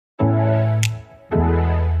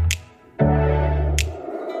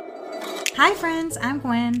Hi friends, I'm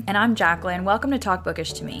Gwen. And I'm Jacqueline. Welcome to Talk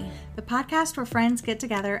Bookish to Me, the podcast where friends get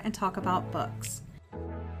together and talk about books.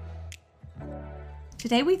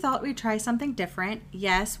 Today we thought we'd try something different.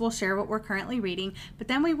 Yes, we'll share what we're currently reading, but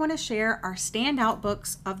then we want to share our standout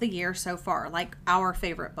books of the year so far, like our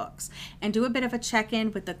favorite books, and do a bit of a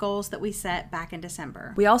check-in with the goals that we set back in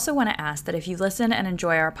December. We also want to ask that if you listen and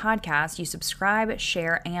enjoy our podcast, you subscribe,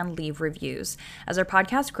 share, and leave reviews. As our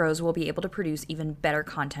podcast grows, we'll be able to produce even better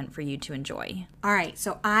content for you to enjoy. All right,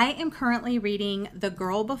 so I am currently reading The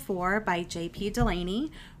Girl Before by J.P.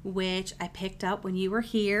 Delaney, which I picked up when you were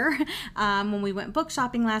here when we went book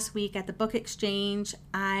shopping last week at the Book Exchange.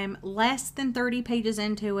 I'm less than 30 pages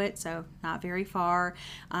into it, so not very far.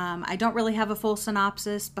 I don't really have a full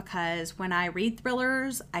synopsis because when I read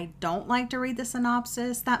thrillers, I don't like to read the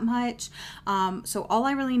synopsis that much. So all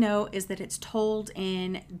I really know is that it's told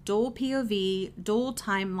in dual POV, dual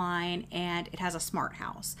timeline, and it has a smart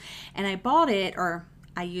house. And I bought it, or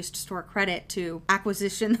I used store credit to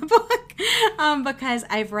acquisition the book because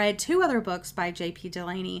I've read two other books by J.P.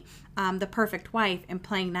 Delaney, The Perfect Wife and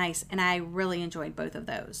Playing Nice, and I really enjoyed both of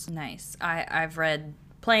those. Nice. I've read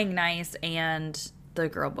Playing Nice and The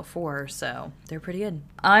Girl Before, so they're pretty good.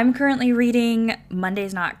 I'm currently reading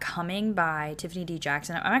Monday's Not Coming by Tiffany D.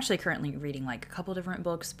 Jackson. I'm actually currently reading like a couple different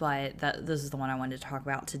books, but this is the one I wanted to talk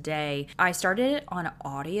about today. I started it on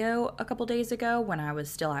audio a couple days ago when I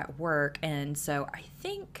was still at work, and so I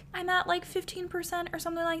think I'm at like 15% or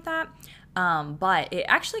something like that. But it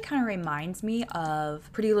actually kind of reminds me of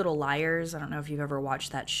Pretty Little Liars. I don't know if you've ever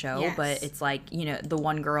watched that show, yes. But it's like, you know, the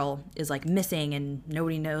one girl is like missing and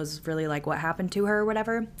nobody knows really like what happened to her or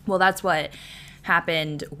whatever. Well, that's what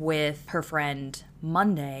happened with her friend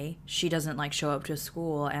Monday. She doesn't like show up to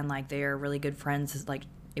school, and like they're really good friends. Like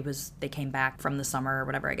they came back from the summer or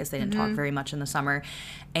whatever. I guess they didn't talk very much in the summer.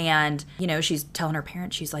 And, you know, she's telling her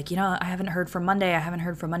parents, she's like, you know, I haven't heard from Monday.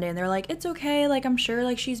 And they're like, it's okay. Like, I'm sure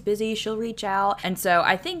like she's busy. She'll reach out. And so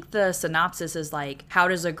I think the synopsis is like, how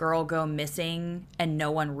does a girl go missing and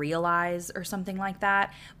no one realize or something like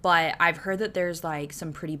that? But I've heard that there's like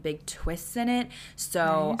some pretty big twists in it.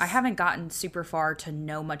 So nice. I haven't gotten super far to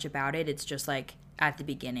know much about it. It's just like at the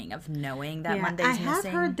beginning of knowing that Monday's missing. I have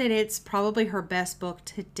heard that it's probably her best book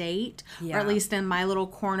to date, or at least in my little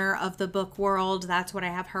corner of the book world. That's what I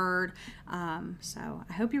have heard. So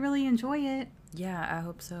I hope you really enjoy it. Yeah, I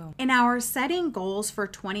hope so. In our setting goals for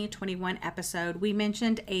 2021 episode, we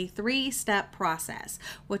mentioned a 3-step process,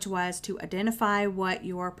 which was to identify what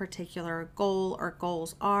your particular goal or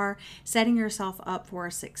goals are, setting yourself up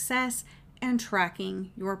for success, and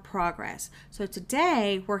tracking your progress. So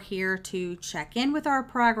today we're here to check in with our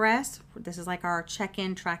progress. This is like our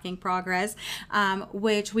check-in tracking progress,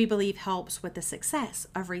 which we believe helps with the success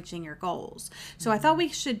of reaching your goals. So I thought we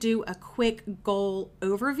should do a quick goal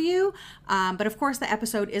overview, but of course the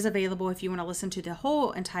episode is available if you want to listen to the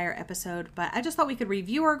whole entire episode, but I just thought we could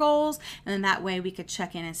review our goals, and then that way we could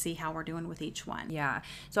check in and see how we're doing with each one. Yeah,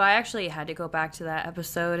 so I actually had to go back to that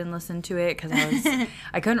episode and listen to it because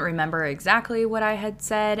I couldn't remember exactly what I had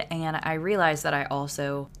said, and I realized that I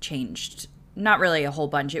also changed not really a whole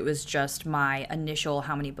bunch. It was just my initial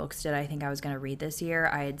how many books did I think I was going to read this year.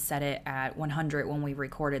 I had set it at 100 when we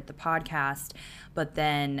recorded the podcast, but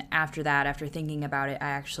then after that, after thinking about it, I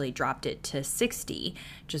actually dropped it to 60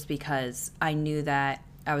 just because I knew that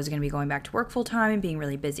I was going to be going back to work full time and being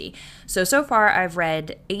really busy. So far I've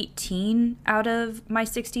read 18 out of my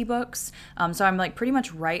 60 books. So I'm like pretty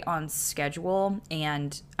much right on schedule,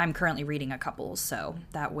 and I'm currently reading a couple, so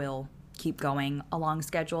that will keep going along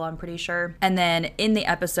schedule, I'm pretty sure. And then in the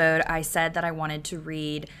episode, I said that I wanted to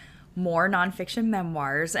read more nonfiction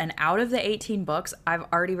memoirs, and out of the 18 books, I've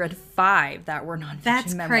already read 5 that were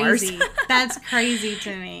nonfiction memoirs. That's crazy. That's crazy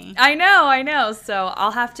to me. I know. So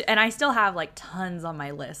I'll have to, and I still have like tons on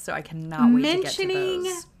my list, so I cannot wait to get to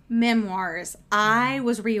those. Memoirs. I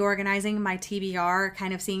was reorganizing my TBR,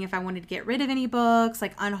 kind of seeing if I wanted to get rid of any books,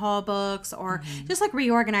 like unhaul books, or just like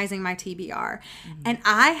reorganizing my TBR. And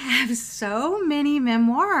I have so many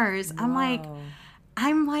memoirs. Whoa.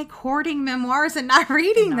 I'm like hoarding memoirs and not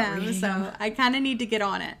reading them. So I kind of need to get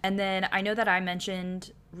on it. And then I know that I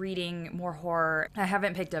mentioned reading more horror. I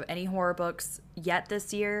haven't picked up any horror books yet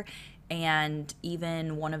this year. And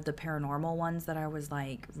even one of the paranormal ones that I was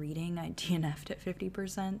like reading, I DNF'd at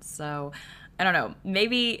 50%. So I don't know.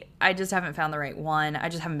 Maybe I just haven't found the right one. I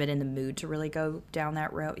just haven't been in the mood to really go down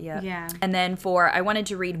that route yet. Yeah. And then I wanted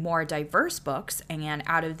to read more diverse books. And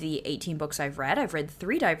out of the 18 books I've read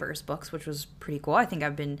 3 diverse books, which was pretty cool. I think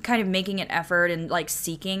I've been kind of making an effort and like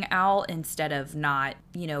seeking out instead of not,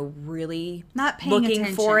 really not paying looking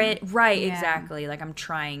attention for it. Right, yeah. Exactly. Like I'm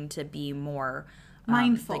trying to be more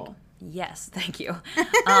mindful. Yes, thank you.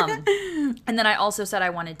 And then I also said I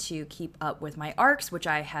wanted to keep up with my arcs, which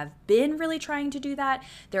I have been really trying to do that.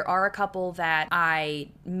 There are a couple that I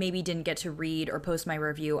maybe didn't get to read or post my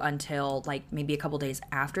review until like maybe a couple days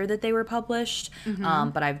after that they were published.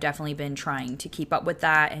 But I've definitely been trying to keep up with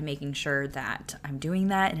that and making sure that I'm doing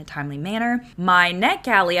that in a timely manner. My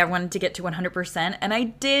NetGalley, I wanted to get to 100%, and I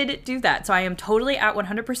did do that. So I am totally at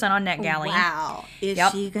 100% on NetGalley. Wow. Is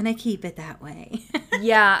she going to keep it that way?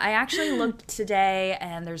 Yeah, I actually looked today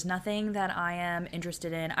and there's nothing that I am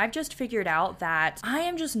interested in. I've just figured out that I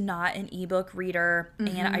am just not an ebook reader,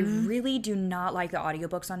 and I really do not like the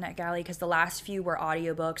audiobooks on NetGalley because the last few were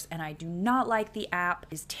audiobooks and I do not like the app.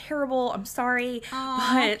 It's terrible. I'm sorry.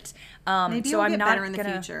 But maybe so you'll I'm get not better in the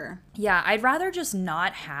gonna, future. Yeah, I'd rather just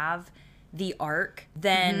not have the ARC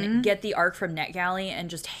than get the ARC from NetGalley and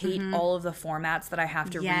just hate all of the formats that I have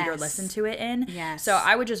to read or listen to it in. Yes. So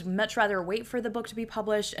I would just much rather wait for the book to be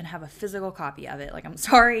published and have a physical copy of it. Like, I'm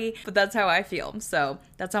sorry, but that's how I feel. So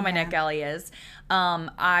that's how my NetGalley is.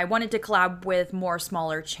 I wanted to collab with more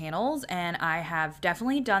smaller channels, and I have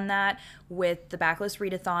definitely done that with the Backlist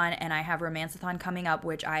Readathon, and I have Romanceathon coming up,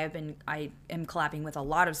 which I am collabing with a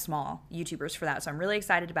lot of small YouTubers for that. So I'm really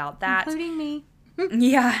excited about that. Including me.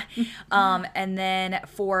 Yeah. And then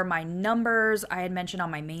for my numbers, I had mentioned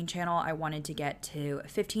on my main channel, I wanted to get to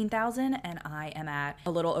 15,000, and I am at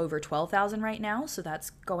a little over 12,000 right now. So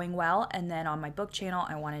that's going well. And then on my book channel,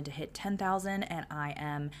 I wanted to hit 10,000, and I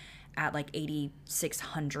am at like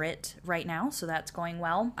 8,600 right now. So that's going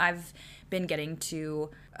well. I've been getting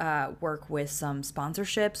to work with some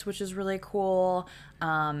sponsorships, which is really cool.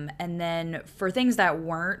 And then for things that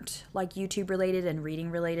weren't like YouTube related and reading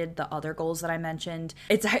related, the other goals that I mentioned,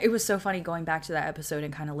 it was so funny going back to that episode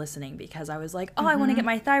and kind of listening, because I was like, oh, I want to get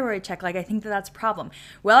my thyroid checked. Like, I think that's a problem.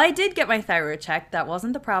 Well, I did get my thyroid checked. That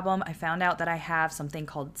wasn't the problem. I found out that I have something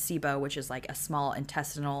called SIBO, which is like a small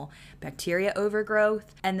intestinal bacteria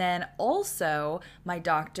overgrowth. And then also my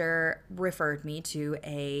doctor referred me to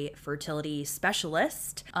a fertility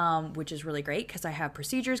specialist, which is really great because I have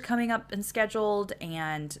procedures coming up and scheduled,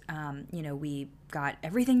 and we got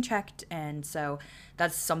everything checked, and so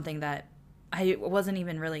that's something that I wasn't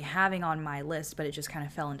even really having on my list, but it just kind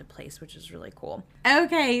of fell into place, which is really cool.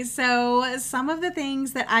 Okay, so some of the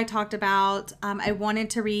things that I talked about, I wanted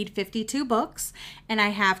to read 52 books, and I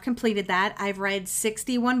have completed that. I've read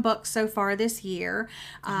 61 books so far this year.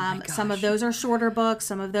 Some of those are shorter books,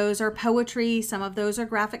 some of those are poetry, some of those are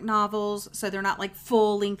graphic novels, so they're not like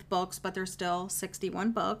full-length books, but they're still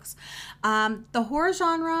 61 books. The horror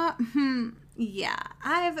genre, yeah,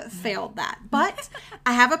 I've failed that, but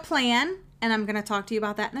I have a plan, and I'm going to talk to you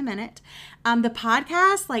about that in a minute. The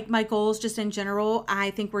podcast, like my goals just in general, I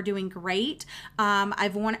think we're doing great. I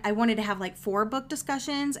wanted to have like 4 book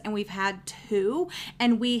discussions, and we've had 2,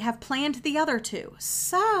 and we have planned the other 2.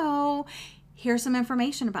 So here's some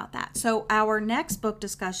information about that. So our next book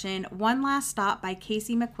discussion, One Last Stop by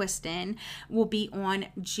Casey McQuiston, will be on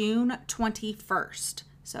June 21st.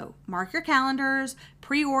 So mark your calendars,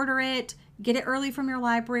 pre-order it, get it early from your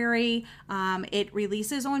library. It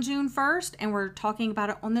releases on June 1st, and we're talking about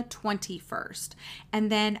it on the 21st.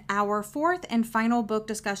 And then our 4th and final book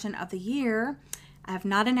discussion of the year, I have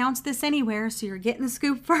not announced this anywhere, so you're getting the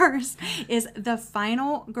scoop first, is The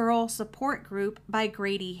Final Girl Support Group by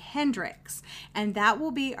Grady Hendrix. And that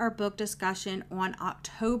will be our book discussion on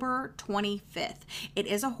October 25th. It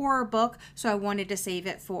is a horror book, so I wanted to save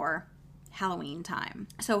it for Halloween time.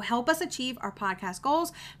 So help us achieve our podcast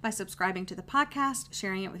goals by subscribing to the podcast,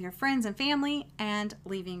 sharing it with your friends and family, and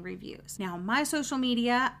leaving reviews. Now, my social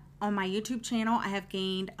media, on my YouTube channel, I have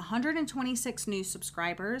gained 126 new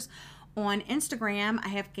subscribers. On Instagram, I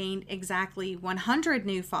have gained exactly 100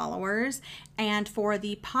 new followers, and for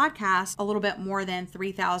the podcast, a little bit more than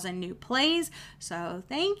 3,000 new plays. So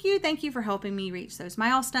thank you for helping me reach those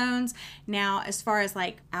milestones. Now, as far as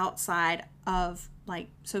like outside of like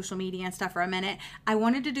social media and stuff for a minute, I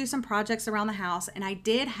wanted to do some projects around the house, and I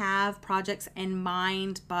did have projects in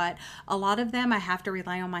mind, but a lot of them I have to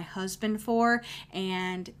rely on my husband for,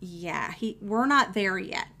 and yeah, we're not there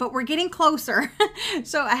yet, but we're getting closer.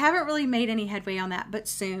 So I haven't really made any headway on that, but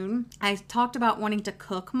soon. I talked about wanting to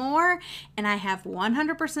cook more, and I have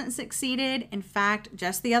 100% succeeded. In fact,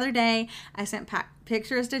 just the other day, I sent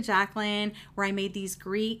pictures to Jacqueline where I made these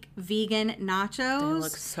Greek vegan nachos. They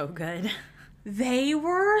look so good. They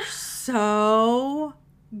were so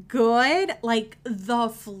good. Like, the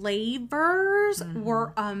flavors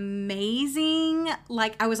were amazing.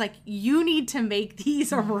 Like, I was like, you need to make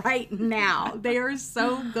these right now. They are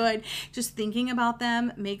so good. Just thinking about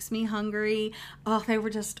them makes me hungry. Oh, they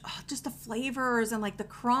were just the flavors and like the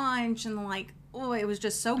crunch and like, oh, it was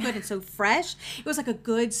just so good and so fresh. It was like a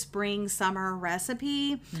good spring summer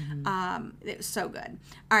recipe. It was so good.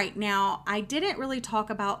 All right, now I didn't really talk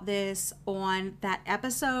about this on that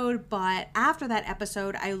episode, but after that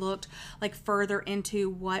episode, I looked like further into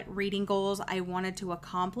what reading goals I wanted to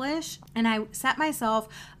accomplish, and I set myself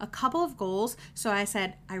a couple of goals. So I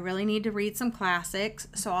said I really need to read some classics,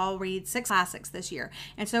 so I'll read 6 classics this year.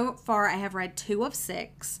 And so far, I have read 2 of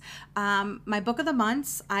 6. My book of the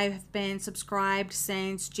months, I've been subscribed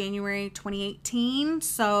since January 2018,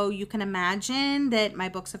 so you can imagine that my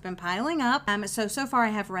books have been piling up. So far I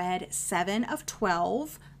have read 7 of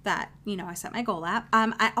 12 that, I set my goal at.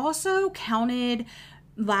 I also counted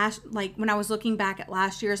when I was looking back at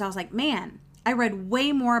last year's, I was like, man, I read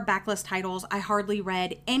way more backlist titles. I hardly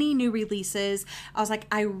read any new releases. I was like,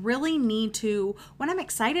 I really need to, when I'm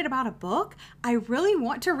excited about a book, I really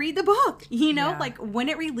want to read the book, like when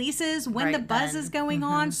it releases, when the buzz is going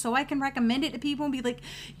on, so I can recommend it to people and be like,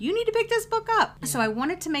 you need to pick this book up. Yeah. So I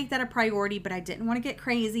wanted to make that a priority, but I didn't want to get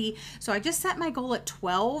crazy. So I just set my goal at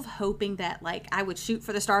 12, hoping that I would shoot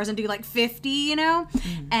for the stars and do 50,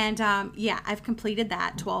 And I've completed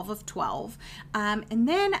that, 12 of 12. And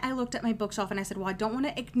then I looked at my bookshelf and I said, well, I don't want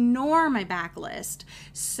to ignore my backlist.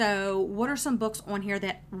 So what are some books on here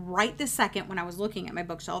that right this second, when I was looking at my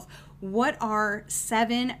bookshelf, what are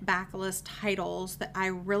 7 backlist titles that I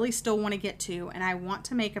really still want to get to and I want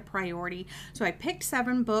to make a priority? So I picked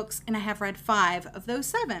 7 books and I have read 5 of those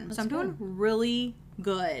 7. That's so I'm doing really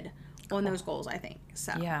good on those goals, I think.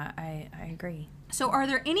 So yeah, I agree. So are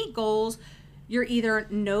there any goals you're either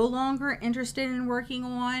no longer interested in working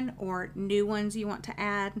on or new ones you want to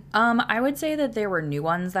add? I would say that there were new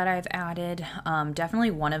ones that I've added.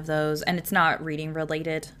 Definitely one of those, and it's not reading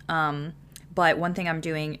related. But one thing I'm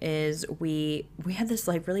doing is we had this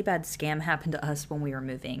really bad scam happen to us when we were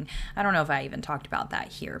moving. I don't know if I even talked about that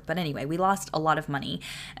here, but anyway, we lost a lot of money.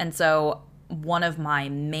 And so one of my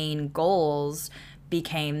main goals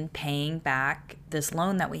became paying back this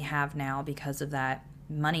loan that we have now because of that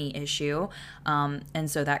money issue.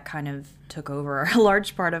 And so that kind of took over a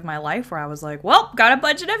large part of my life where I was like, well, gotta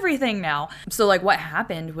budget everything now. So what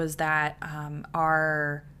happened was that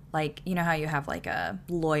our how you have a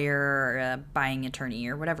lawyer or a buying attorney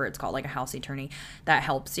or whatever it's called, a house attorney that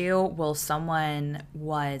helps you. Well, someone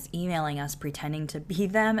was emailing us pretending to be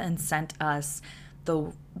them and sent us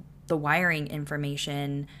the wiring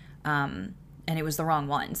information, and it was the wrong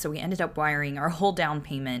one. So we ended up wiring our whole down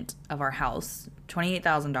payment of our house,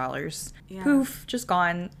 $28,000. Yeah. Poof, just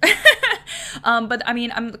gone. But I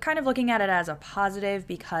mean, I'm kind of looking at it as a positive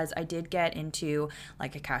because I did get into a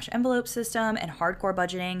cash envelope system and hardcore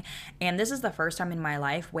budgeting. And this is the first time in my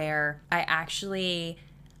life where I actually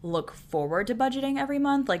look forward to budgeting every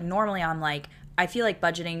month. Normally I'm I feel like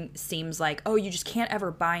budgeting seems oh, you just can't ever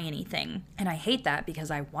buy anything. And I hate that because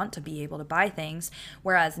I want to be able to buy things.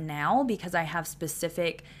 Whereas now, because I have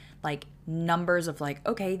specific numbers of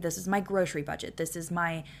okay, this is my grocery budget, this is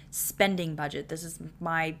my spending budget, this is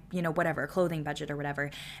my, whatever, clothing budget or whatever.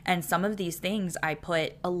 And some of these things I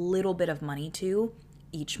put a little bit of money to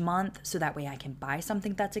each month so that way I can buy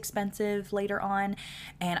something that's expensive later on.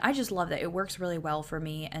 And I just love that. It works really well for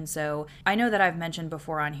me. And so I know that I've mentioned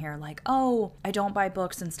before on here oh, I don't buy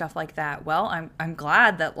books and stuff like that. Well, I'm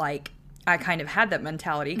glad that I kind of had that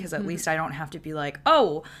mentality because at least I don't have to be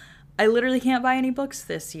oh, I literally can't buy any books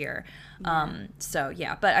this year. Yeah. So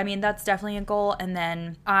yeah, but I mean, that's definitely a goal. And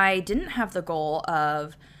then I didn't have the goal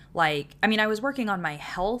of I was working on my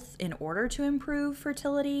health in order to improve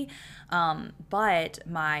fertility, but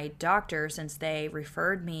my doctor, since they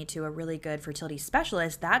referred me to a really good fertility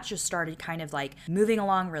specialist, that just started kind of moving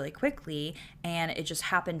along really quickly, and it just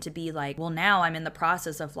happened to be well, now I'm in the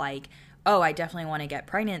process of oh, I definitely want to get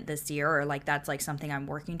pregnant this year, or that's something I'm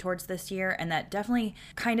working towards this year. And that definitely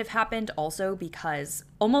kind of happened also because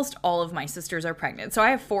almost all of my sisters are pregnant. So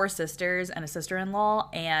I have 4 sisters and a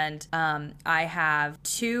sister-in-law, and I have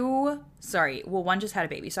one just had a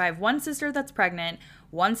baby. So I have one sister that's pregnant,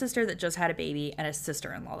 one sister that just had a baby, and a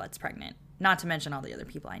sister-in-law that's pregnant. Not to mention all the other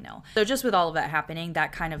people I know. So just with all of that happening,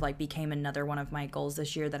 that kind of became another one of my goals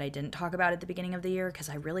this year that I didn't talk about at the beginning of the year because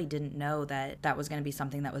I really didn't know that was going to be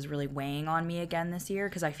something that was really weighing on me again this year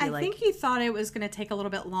because I think you thought it was going to take a little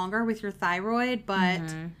bit longer with your thyroid, but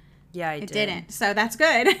Yeah, I It did. didn't. So that's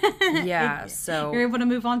good. Yeah, so you're able to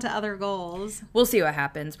move on to other goals. we'll see what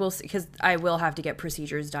happens. We'll see, because I will have to get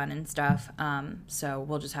procedures done and stuff. So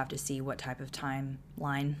we'll just have to see what type of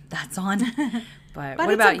timeline that's on. But what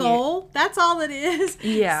it's about a goal. That's all it is.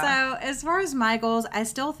 Yeah. So as far as my goals, I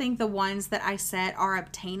still think the ones that I set are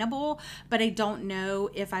obtainable, but I don't know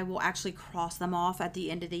if I will actually cross them off at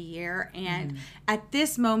the end of the year. And at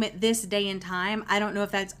this moment, this day and time, I don't know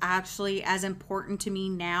if that's actually as important to me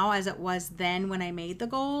now as it was then when I made the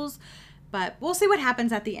goals. But we'll see what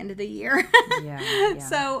happens at the end of the year. Yeah.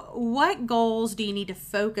 So what goals do you need to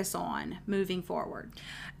focus on moving forward?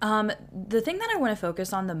 The thing that I want to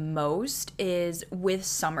focus on the most is with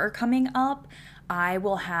summer coming up, I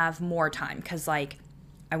will have more time because, like,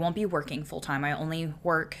 I won't be working full time. I only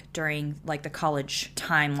work during, like, the college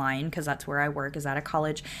timeline because that's where I work, is at a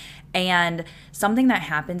college. And something that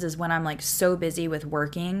happens is when I'm, like, so busy with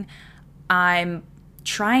working, I'm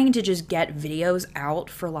trying to just get videos out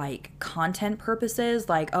for like content purposes,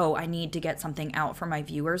 like, oh, I need to get something out for my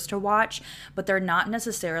viewers to watch, but they're not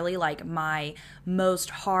necessarily like my most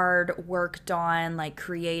hard worked on, like,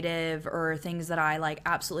 creative or things that I like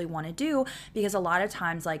absolutely want to do, because a lot of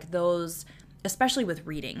times, like, those, especially with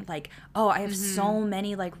reading, like, oh, I have so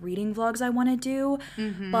many like reading vlogs I want to do,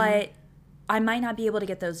 but I might not be able to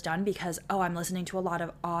get those done because, oh, I'm listening to a lot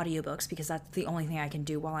of audiobooks because that's the only thing I can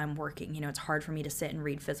do while I'm working. You know, it's hard for me to sit and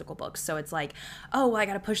read physical books. So it's like, oh, well, I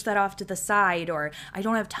got to push that off to the side, or I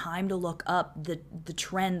don't have time to look up the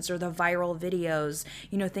trends or the viral videos,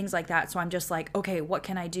 you know, things like that. So I'm just like, okay, what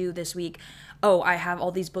can I do this week? Oh, I have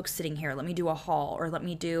all these books sitting here. Let me do a haul, or let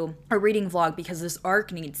me do a reading vlog because this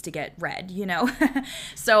arc needs to get read, you know?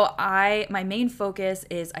 So my main focus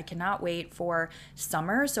is I cannot wait for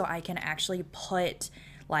summer so I can actually put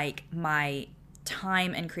like my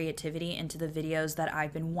time and creativity into the videos that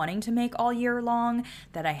I've been wanting to make all year long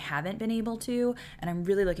that I haven't been able to. And I'm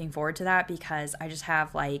really looking forward to that because I just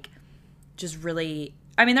have like just really,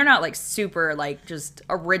 I mean, they're not like super like just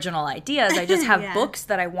original ideas. I just have books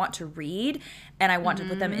that I want to read and I want to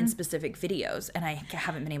put them in specific videos, and I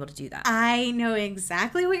haven't been able to do that. I know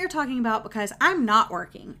exactly what you're talking about because I'm not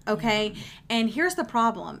working, okay? And here's the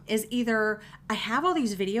problem is either I have all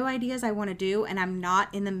these video ideas I want to do and I'm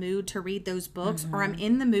not in the mood to read those books, or I'm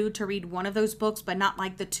in the mood to read one of those books but not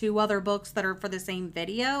like the two other books that are for the same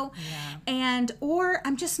video. And or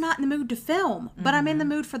I'm just not in the mood to film, but I'm in the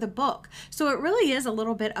mood for the book. So it really is a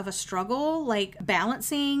little bit of a struggle, like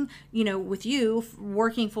balancing, you know, with you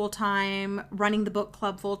working full-time, running the book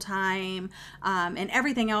club full-time, and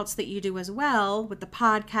everything else that you do as well with the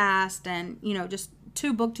podcast and, you know, just a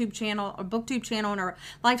booktube channel and a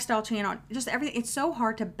lifestyle channel, just everything. It's so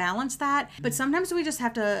hard to balance that, but sometimes we just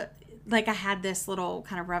have to, like, I had this little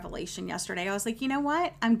kind of revelation yesterday. I was like, you know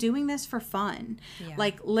what? I'm doing this for fun.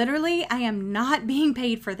 Like, literally, I am not being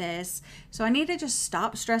paid for this. So I need to just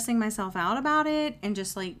stop stressing myself out about it and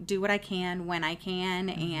just, like, do what I can when I can.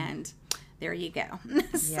 And there you go.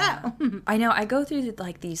 So I know I go through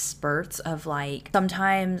like these spurts of like,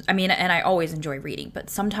 sometimes, I mean, and I always enjoy reading, but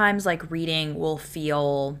sometimes like reading will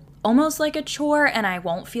feel almost like a chore and I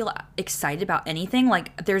won't feel excited about anything.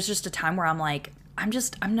 Like, there's just a time where I'm like,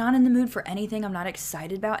 I'm not in the mood for anything. I'm not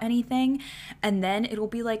excited about anything. And then it'll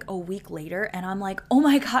be like a week later and I'm like, oh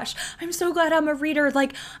my gosh, I'm so glad I'm a reader.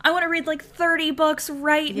 Like, I want to read like 30 books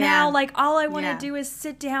right now. Like, all I want to do is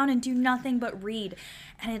sit down and do nothing but read.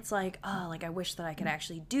 And it's like, oh, like, I wish that I could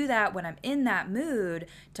actually do that when I'm in that mood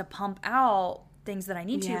to pump out things that I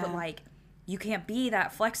need to. But like, you can't be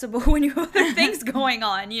that flexible when you have other things going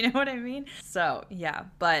on. You know what I mean? So, yeah.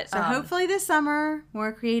 But so hopefully this summer,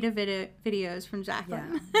 more creative videos from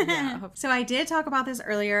Jacqueline. So I did talk about this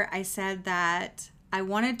earlier. I said that I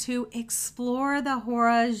wanted to explore the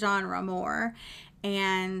horror genre more.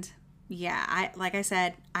 And yeah, like I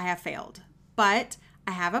said, I have failed. But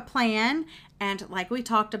I have a plan. And like we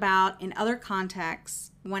talked about in other contexts,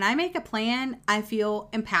 when I make a plan, I feel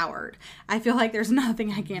empowered. I feel like there's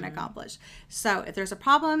nothing I can't accomplish. So if there's a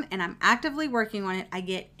problem and I'm actively working on it, I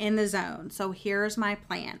get in the zone. So here's my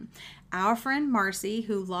plan. Our friend Marcy,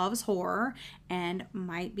 who loves horror and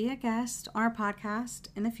might be a guest on our podcast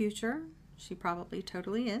in the future, she probably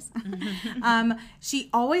totally is.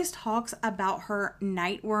 She always talks about her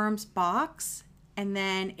Nightworms box. And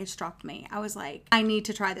then it struck me. I was like, I need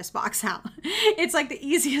to try this box out. It's like the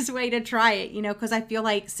easiest way to try it, you know, because I feel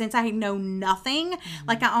like since I know nothing,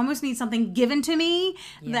 like I almost need something given to me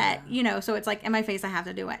that, you know, so it's like in my face, I have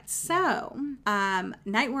to do it. So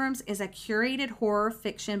Nightworms is a curated horror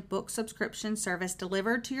fiction book subscription service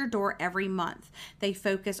delivered to your door every month. They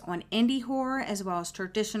focus on indie horror as well as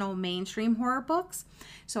traditional mainstream horror books.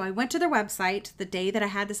 So I went to their website the day that I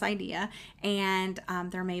had this idea, and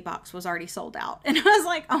their May box was already sold out. And I was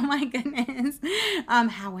like, oh my goodness.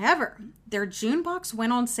 However, their June box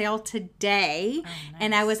went on sale today,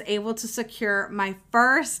 and I was able to secure my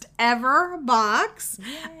first ever box.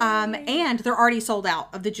 And they're already sold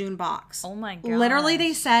out of the June box. Oh my god. Literally,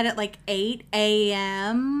 they said at like 8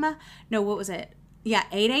 a.m. No, what was it? Yeah,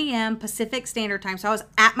 8 a.m. Pacific Standard Time. So I was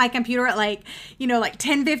at my computer at like, you know, like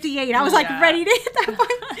 10:58. I was like ready to hit that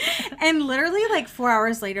point. And literally like 4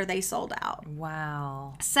 hours later, they sold out.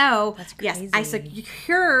 Wow. So, That's crazy. yes, I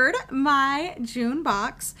secured my June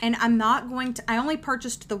box, and I'm not going to, I only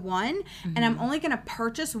purchased the one, and I'm only going to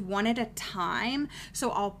purchase one at a time.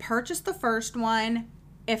 So I'll purchase the first one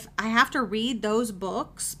if I have to read those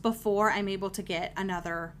books before I'm able to get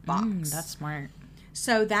another box. That's smart.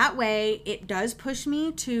 So that way it does push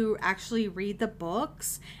me to actually read the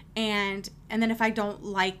books, and then if I don't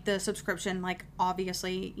like the subscription, like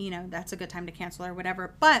obviously, you know, that's a good time to cancel or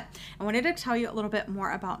whatever. But I wanted to tell you a little bit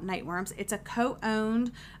more about Nightworms. It's a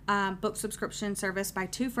co-owned book subscription service by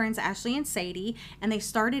two friends, Ashley and Sadie, and they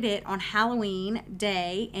started it on Halloween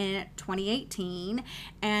Day in 2018,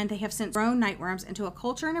 and they have since grown Nightworms into a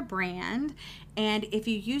culture and a brand. And if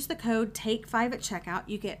you use the code TAKE5 at checkout,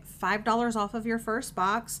 you get $5 off of your first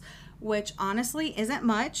box, which honestly isn't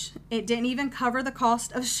much. It didn't even cover the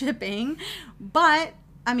cost of shipping, but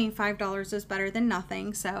I mean, $5 is better than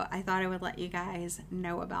nothing. So I thought I would let you guys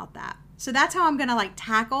know about that. So that's how I'm going to like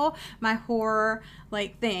tackle my horror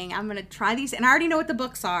like thing. I'm going to try these, and I already know what the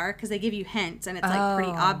books are because they give you hints, and it's like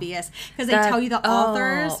pretty obvious because they tell you the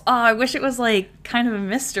authors. Oh, I wish it was like kind of a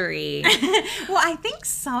mystery. Well, I think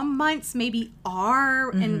some months maybe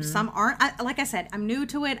are and some aren't. Like I said, I'm new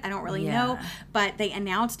to it. I don't really know, but they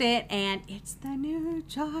announced it, and it's the new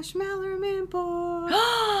Josh Malerman book.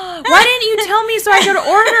 Why didn't you tell me so I could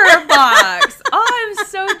order a box? Oh, I'm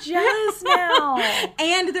so jealous now.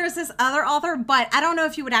 And there's this other author, but I don't know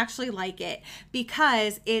if you would actually like it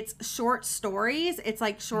because it's short stories. It's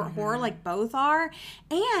like short horror, like both are.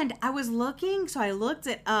 And I was looking, so I looked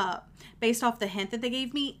it up based off the hint that they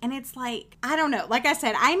gave me, and it's like, I don't know. Like I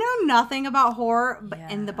said, I know nothing about horror, but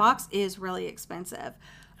and the box is really expensive.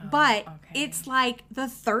 But it's like the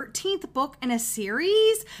 13th book in a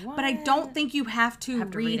series, but I don't think you have to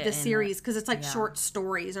read the series because it's like short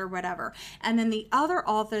stories or whatever. And then the other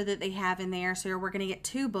author that they have in there, so we're going to get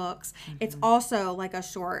 2 books, it's also like a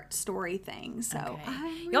short story thing. So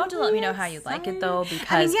you'll have to let me know how you like it though,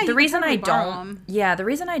 because the reason I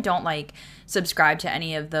don't like subscribe to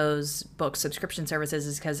any of those book subscription services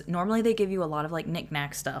is because normally they give you a lot of like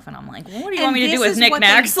knick-knack stuff, and I'm like, well, what do you want me to do with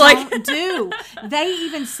knick-knacks? Like, do they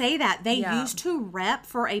even say that they used to rep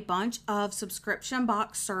for a bunch of subscription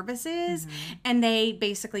box services, and they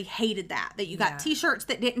basically hated that you got t-shirts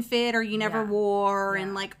that didn't fit or you never wore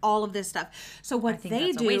and like all of this stuff. So what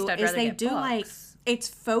they do is they do like, it's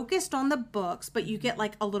focused on the books, but you get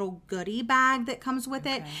like a little goodie bag that comes with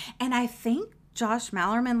it, and I think Josh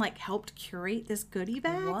Malerman like helped curate this goodie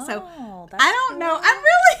bag. Whoa, so I don't know. I'm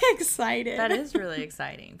really excited. That is really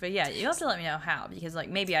exciting. But yeah, you have to let me know how, because like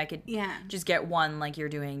maybe I could just get one like you're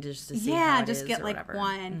doing just to see how it is, get or like whatever.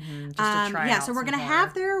 one. Just to try out so we're gonna horror.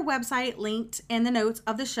 have their website linked in the notes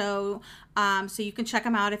of the show, so you can check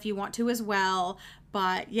them out if you want to as well.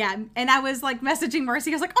 But yeah, and I was like messaging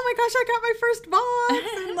Marcy. I was like, "Oh my gosh, I got my first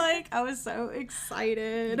box!" And like, I was so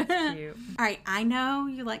excited. Cute. All right, I know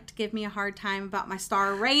you like to give me a hard time about my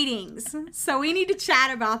star ratings, so we need to chat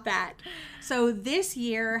about that. So this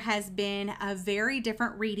year has been a very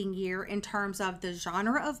different reading year in terms of the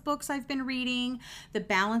genre of books I've been reading, the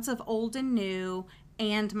balance of old and new,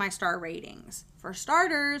 and my star ratings. For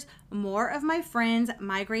starters, more of my friends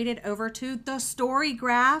migrated over to the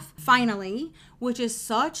Storygraph, finally, which is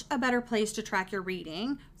such a better place to track your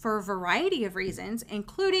reading for a variety of reasons,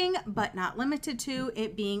 including, but not limited to,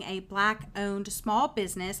 it being a Black-owned small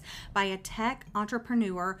business by a tech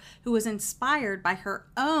entrepreneur who was inspired by her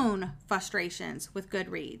own frustrations with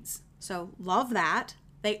Goodreads. So love that.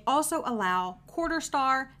 They also allow quarter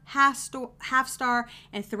star, half star,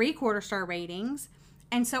 and 3/4 star ratings.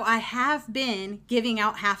 And so I have been giving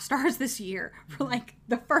out half stars this year for like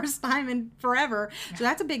the first time in forever. So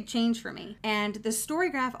that's a big change for me. And the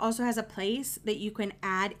Storygraph also has a place that you can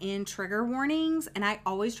add in trigger warnings. And I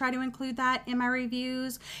always try to include that in my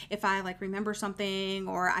reviews if I like remember something,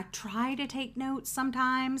 or I try to take notes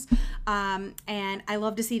sometimes. And I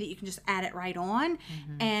love to see that you can just add it right on.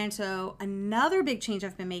 And so another big change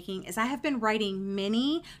I've been making is I have been writing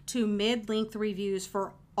mini to mid-length reviews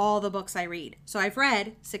for all the books I read. So I've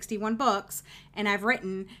read 61 books and I've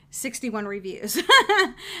written 61 reviews.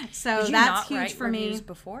 So Did you that's not huge write for reviews me.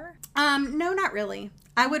 Before? No, not really.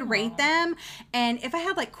 I would rate them, and if I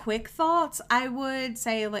had like quick thoughts, I would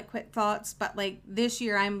say like quick thoughts, but like this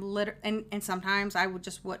year I'm and sometimes I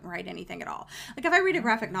just wouldn't write anything at all. Like if I read a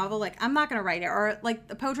graphic novel, like I'm not going to write it, or like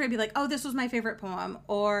the poetry would be like, oh, this was my favorite poem,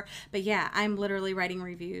 but yeah, I'm literally writing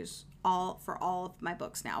reviews for all of my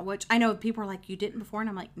books now, which I know people are like, you didn't before, and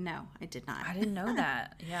I'm like, no, I did not. I didn't know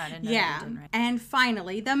that. Yeah, I didn't know that you didn't write. And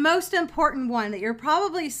finally, the most important one that you're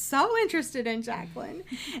probably so interested in, Jacqueline,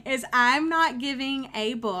 is I'm not giving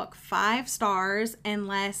a book 5 stars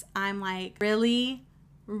unless I'm like really,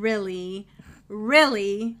 really,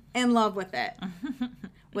 really in love with it.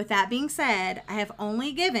 With that being said, I have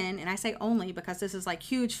only given, and I say only because this is like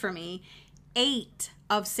huge for me, 8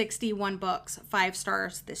 of 61 books 5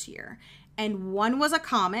 stars this year. And 1 was a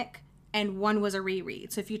comic and 1 was a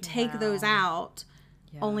reread. So if you take those out,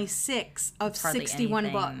 only 6 of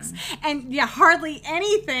 61 books. And hardly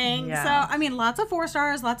anything. Yeah. So, I mean, lots of 4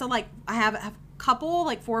 stars, lots of like, I have a couple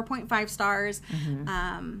like 4.5 stars.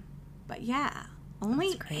 But yeah,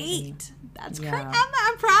 only 8. That's crazy.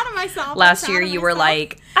 I'm proud of myself. Last year you were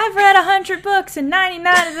like, I've read 100 books and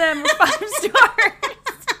 99 of them were 5 stars.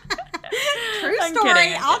 True I'm story.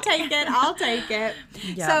 kidding. I'll take it.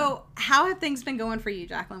 Yeah. So how have things been going for you,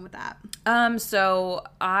 Jacqueline, with that? So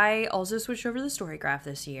I also switched over to the Storygraph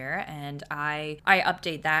this year, and I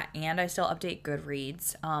update that, and I still update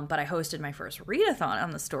Goodreads. But I hosted my first readathon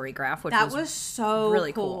on the Storygraph, which was so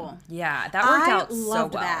really cool. Yeah, that worked out so well.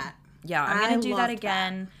 That. Yeah, I'm gonna do that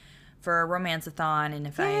again for a Romanceathon, and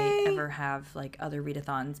if I ever have like other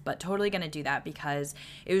readathons, but totally gonna do that because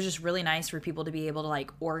it was just really nice for people to be able to like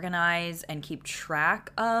organize and keep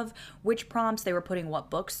track of which prompts they were putting what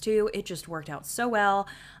books to. It just worked out so well.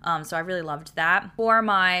 So I really loved that. For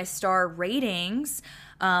my star ratings,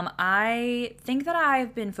 I think that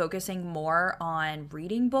I've been focusing more on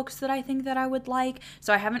reading books that I think that I would like.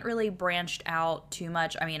 So I haven't really branched out too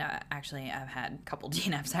much. I mean, actually, I've had a couple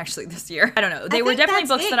DNFs actually this year. I don't know. They were definitely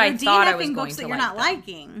books that I thought I was going to like. You're not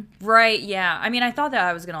liking. Right, yeah. I mean, I thought that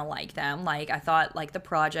I was going to like them. Like, I thought, like, The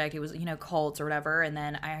Project, it was, cults or whatever. And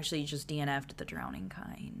then I actually just DNF'd The Drowning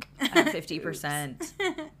Kind at 50%.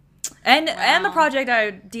 And The Project,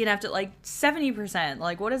 I DNF'd at like 70%.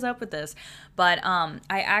 Like, what is up with this? But I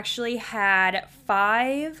actually had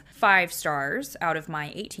 5 stars out of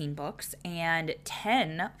my 18 books and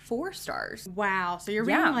 10 4 stars. Wow. So you're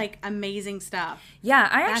reading like amazing stuff. Yeah,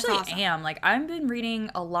 I actually am. Like, I've been reading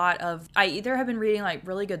a lot of, I either have been reading like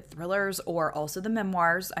really good thrillers or also the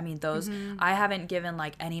memoirs. I mean, those, I haven't given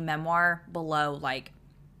like any memoir below like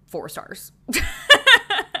 4 stars.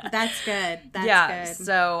 That's good. That's good.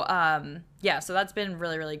 So, so that's been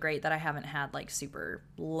really, really great that I haven't had like super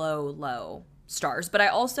low stars. But I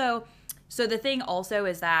also, so the thing also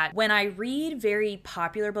is that when I read very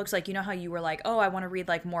popular books, like, how you were like, oh, I want to read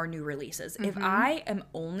like more new releases. If I am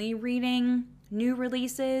only reading new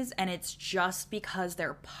releases and it's just because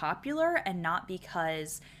they're popular and not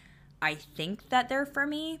because I think that they're for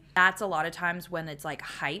me, that's a lot of times when it's like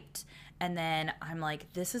hyped. And then I'm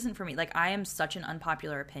like, this isn't for me. Like, I am such an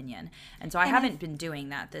unpopular opinion. And so I haven't been doing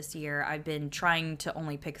that this year. I've been trying to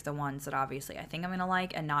only pick the ones that obviously I think I'm going to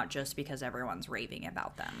like and not just because everyone's raving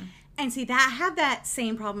about them. And see, I have that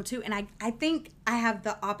same problem too. And I think I have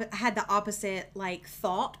I had the opposite like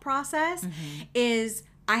thought process is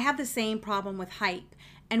I have the same problem with hype.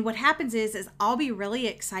 And what happens is I'll be really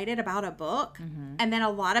excited about a book, and then a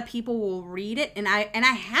lot of people will read it, and I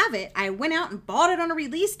have it. I went out and bought it on a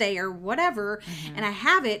release day or whatever, and I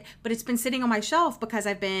have it, but it's been sitting on my shelf because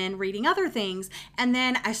I've been reading other things, and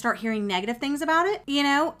then I start hearing negative things about it,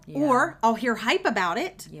 or I'll hear hype about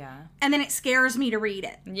it, and then it scares me to read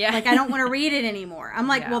it. Like, I don't want to read it anymore. I'm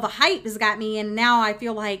like, well, the hype has got me, and now I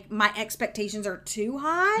feel like my expectations are too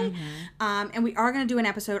high, and we are going to do an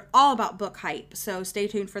episode all about book hype, so stay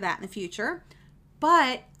tuned for that in the future.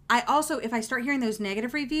 But I also, if I start hearing those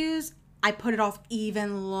negative reviews, I put it off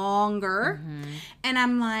even longer. And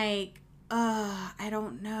I'm like, I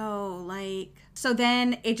don't know. Like, so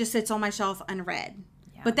then it just sits on my shelf unread.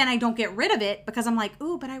 But then I don't get rid of it because I'm like,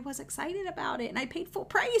 ooh, but I was excited about it and I paid full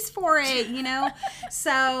price for it, you know?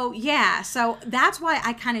 So, yeah. So that's why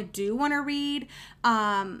I kind of do want to read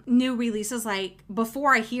new releases, like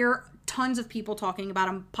before I hear tons of people talking about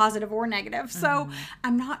them, positive or negative. So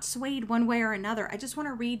I'm not swayed one way or another. I just want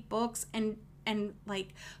to read books and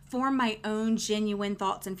like form my own genuine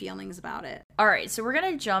thoughts and feelings about it. All right, so we're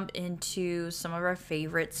going to jump into some of our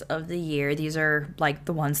favorites of the year. These are like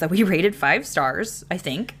the ones that we rated 5 stars, I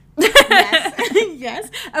think. Yes.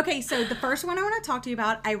 Yes. Okay, so the first one I want to talk to you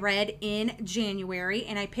about, I read in January,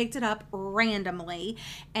 and I picked it up randomly,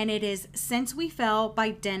 and it is Since We Fell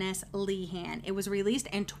by Dennis Lehane. It was released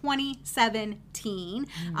in 2017.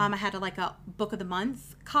 I had a book of the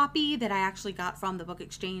month copy that I actually got from the Book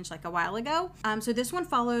Exchange like a while ago. So this one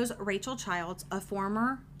follows Rachel Childs, a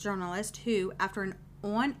former journalist who, after an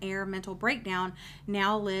on-air mental breakdown,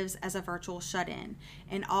 now lives as a virtual shut-in.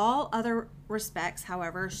 In all other respects,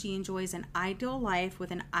 however, she enjoys an ideal life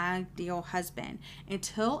with an ideal husband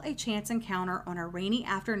until a chance encounter on a rainy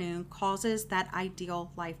afternoon causes that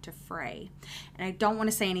ideal life to fray. And I don't want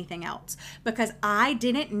to say anything else because I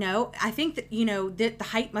didn't know. I think that, that the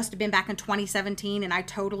hype must have been back in 2017 and I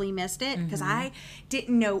totally missed it because I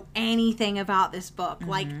didn't know anything about this book,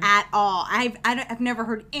 like at all. I've never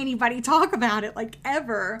heard anybody talk about it like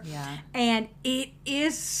ever. Yeah. And it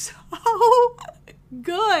is so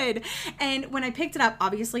good. And when I picked it up,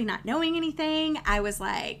 obviously not knowing anything, I was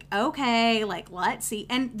like, okay, let's see.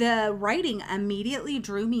 And the writing immediately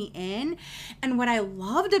drew me in. And what I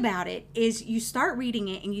loved about it is you start reading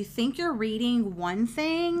it and you think you're reading one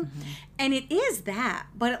thing, and it is that,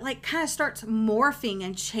 but it kind of starts morphing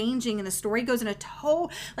and changing, and the story goes in a total,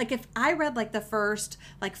 if I read the first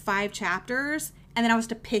 5 chapters and then I was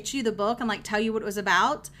to pitch you the book and tell you what it was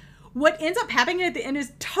about, what ends up happening at the end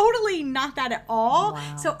is totally not that at all.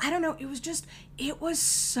 Wow. So I don't know. It was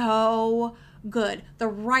so good. The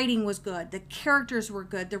writing was good. The characters were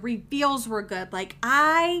good. The reveals were good.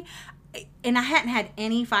 I hadn't had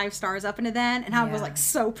any 5 stars up into then, and I was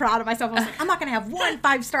so proud of myself. I was like, I'm not gonna have 1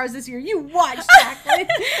 5 stars this year. You watch, Jacqueline.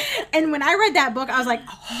 And when I read that book, I was like,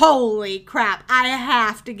 holy crap! I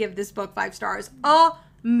have to give this book 5 stars.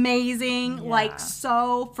 Amazing,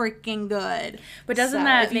 so freaking good. But doesn't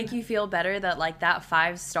that make you feel better that that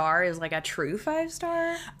 5 star is a true 5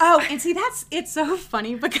 star? Oh, and see, it's so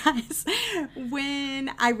funny because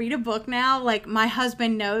when I read a book now, my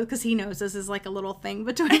husband knows, because he knows this is a little thing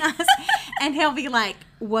between us, and he'll be like,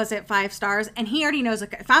 was it 5 stars? And he already knows,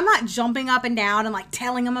 if I'm not jumping up and down and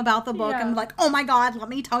telling him about the book, and oh my God, let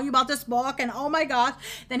me tell you about this book, and oh my gosh,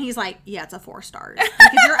 then he's like, yeah, it's a 4 stars.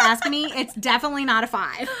 If you're asking me, it's definitely not a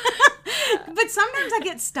 5. But sometimes I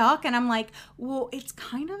get stuck and I'm like, well, it's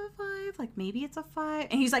kind of a 5, maybe it's a 5.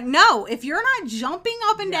 And he's like, no, if you're not jumping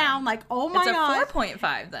up and down, oh my God. It's a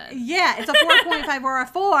 4.5 then. Yeah, it's a 4.5 or a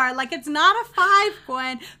 4. It's not a 5,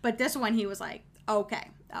 Gwen. But this one, he was like, okay.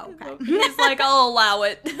 He's like, I'll allow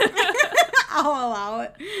it. I'll allow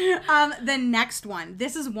it. The next one,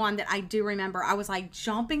 this is one that I do remember. I was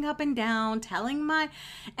jumping up and down,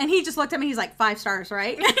 and he just looked at me. He's like, 5 stars,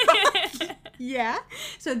 right? Yeah.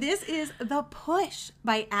 So this is The Push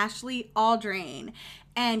by Ashley Audrain.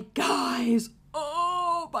 And guys,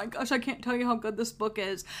 oh my gosh, I can't tell you how good this book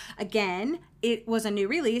is. Again, it was a new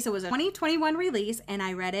release. It was a 2021 release, and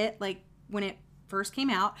I read it when it first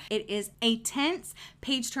came out. It is a tense,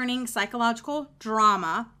 page-turning psychological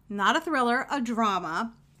drama, not a thriller, a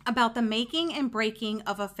drama, about the making and breaking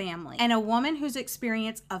of a family and a woman whose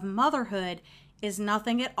experience of motherhood is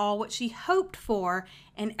nothing at all what she hoped for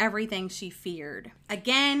and everything she feared.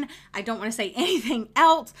 Again, I don't want to say anything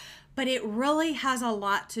else, but it really has a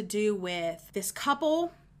lot to do with this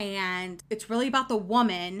couple, and it's really about the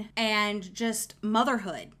woman and just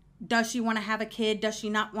motherhood. Does she want to have a kid? Does she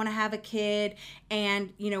not want to have a kid?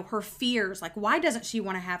 And, her fears, why doesn't she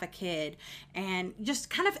want to have a kid? And just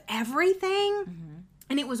kind of everything.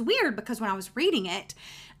 And it was weird because when I was reading it,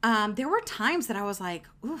 there were times that I was like,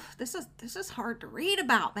 ooh, this is hard to read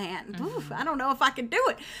about, man. Oof, I don't know if I can do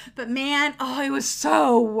it. But man, it was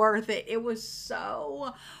so worth it. It was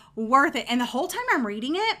so worth it. And the whole time I'm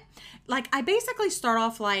reading it, I basically start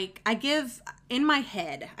off I give, in my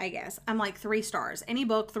head, I guess, I'm 3 stars. Any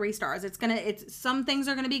book, 3 stars. It's some things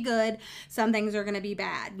are going to be good. Some things are going to be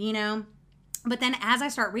bad, But then as I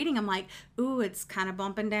start reading, I'm like, ooh, it's kind of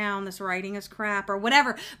bumping down. This writing is crap or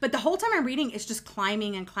whatever. But the whole time I'm reading, it's just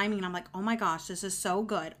climbing and climbing. And I'm like, oh my gosh, this is so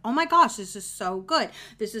good. Oh my gosh, this is so good.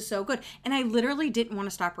 This is so good. And I literally didn't want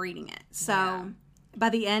to stop reading it. So by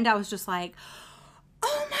the end, I was just like,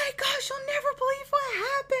 oh my gosh, you'll never believe what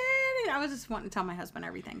happened. And I was just wanting to tell my husband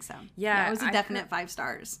everything. So yeah, it was a definite 5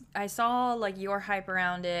 stars. I saw like your hype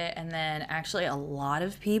around it, and then actually a lot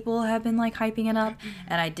of people have been like hyping it up,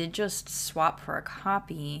 and I did just swap for a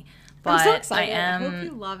copy. But I'm so excited. I hope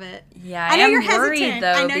you love it. Yeah, I know am you're worried hesitant.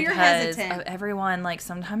 though I know you're because hesitant. everyone like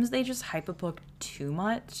sometimes they just hype a book too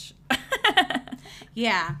much.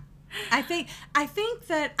 Yeah. I think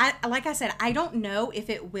that like I said, I don't know if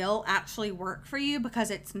it will actually work for you because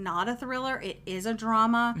it's not a thriller. It is a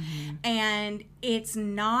drama, and it's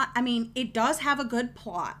not. I mean, it does have a good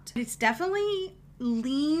plot. It's definitely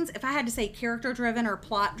leans. If I had to say character driven or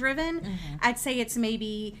plot driven, I'd say it's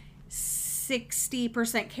maybe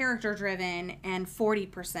 60% character driven and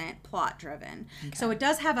 40% plot driven. Okay. So it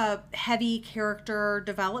does have a heavy character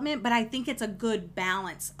development, but I think it's a good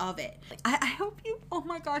balance of it. I hope you, oh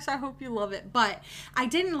my gosh, I hope you love it. But I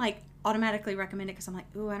didn't like automatically recommend it because I'm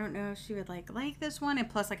like, ooh, I don't know if she would like this one. And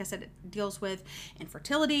plus, like I said, it deals with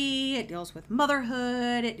infertility, it deals with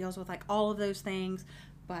motherhood, it deals with like all of those things.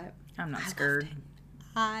 But I'm not scared.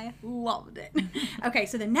 I loved it. Okay,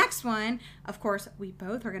 so the next one, of course, we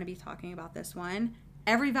both are going to be talking about this one.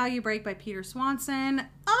 Every Value Break by Peter Swanson.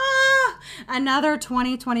 Another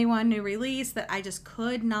 2021 new release that I just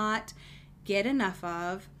could not get enough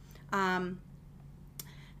of.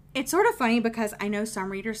 It's sort of funny because I know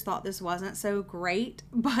some readers thought this wasn't so great,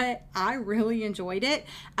 but I really enjoyed it.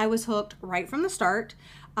 I was hooked right from the start.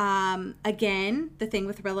 Again, the thing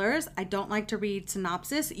with thrillers, I don't like to read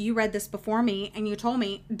synopsis. You read this before me and you told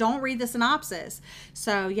me don't read the synopsis.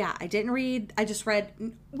 So yeah, I didn't read. I just read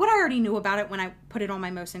what I already knew about it when I put it on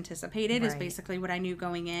my most anticipated is basically what I knew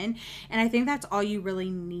going in. And I think that's all you really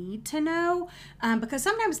need to know. Because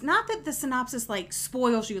sometimes not that the synopsis like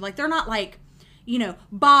spoils you, like they're not like, you know,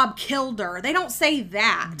 Bob killed her. They don't say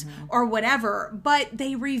that or whatever, but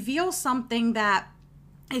they reveal something that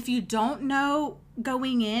if you don't know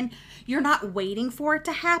going in, you're not waiting for it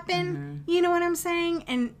to happen. You know what I'm saying?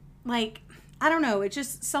 And like, I don't know, it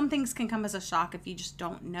just, some things can come as a shock if you just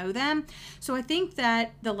don't know them. So I think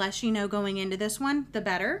that the less you know going into this one, the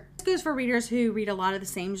better. This goes for readers who read a lot of the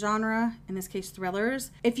same genre, in this case thrillers.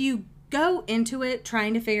 If you go into it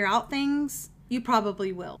trying to figure out things, you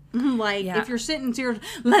probably will. Like, if you're sitting here,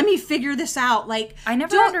 let me figure this out. Like, I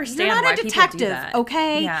never understand you're not why a detective, people do that.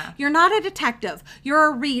 okay? Yeah. You're not a detective.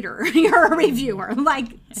 You're a reader. You're a reviewer. Like,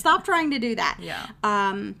 stop trying to do that. Yeah.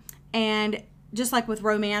 And just like with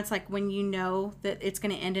romance, like when you know that it's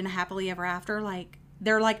going to end in a happily ever after, like,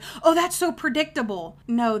 they're like, oh, that's so predictable.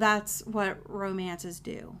 No, that's what romances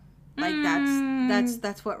do. Like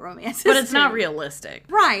that's what romance is. But it's not realistic.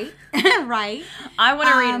 Right. Right. I want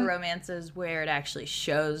to read romances where it actually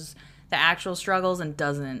shows the actual struggles and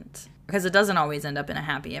doesn't, because it doesn't always end up in a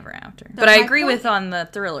happy ever after. But I agree with on the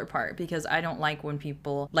thriller part, because I don't like when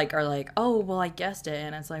people like are like, oh, well, I guessed it.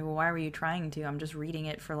 And it's like, well, why were you trying to? I'm just reading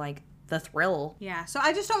it for like the thrill. Yeah. So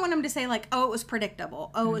I just don't want them to say like, oh, it was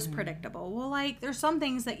predictable. Oh, it was predictable. Well, like there's some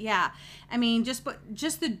things that, yeah, I mean, just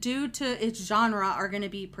the due to its genre are going to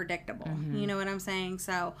be predictable. You know what I'm saying?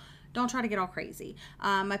 So don't try to get all crazy.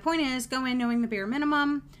 My point is go in knowing the bare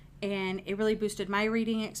minimum, and it really boosted my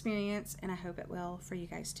reading experience, and I hope it will for you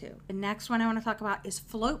guys too. The next one I want to talk about is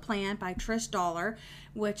Float Plan by Trish Dollar,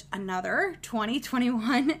 which another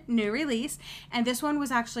 2021 new release. And this one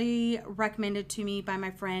was actually recommended to me by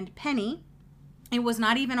my friend Penny. It was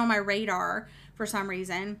not even on my radar for some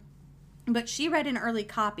reason, but she read an early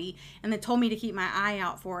copy and then told me to keep my eye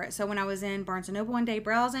out for it. So when I was in Barnes & Noble one day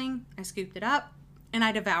browsing, I scooped it up and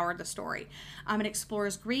I devoured the story. It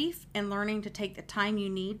explores grief and learning to take the time you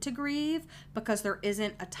need to grieve, because there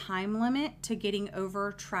isn't a time limit to getting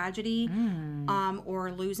over tragedy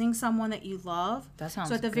or losing someone that you love. That sounds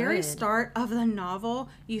So at the very start of the novel,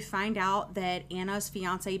 you find out that Anna's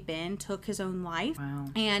fiance Ben took his own life. Wow.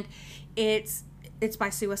 And it's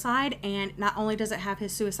by suicide, and not only does it have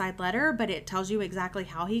his suicide letter, but it tells you exactly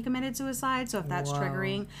how he committed suicide. So if that's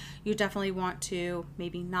triggering, you definitely want to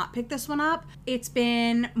maybe not pick this one up. It's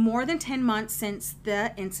been more than 10 months since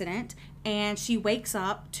the incident, and she wakes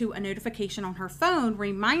up to a notification on her phone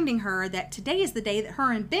reminding her that today is the day that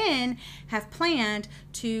her and Ben have planned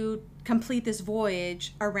to complete this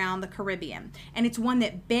voyage around the Caribbean. And it's one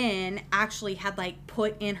that Ben actually had like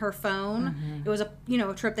put in her phone. It was a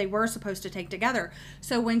trip they were supposed to take together.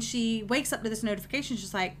 So when she wakes up to this notification,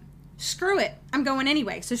 she's like, screw it, I'm going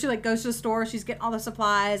anyway. So she like goes to the store, she's getting all the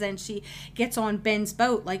supplies, and she gets on Ben's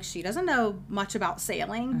boat. Like, she doesn't know much about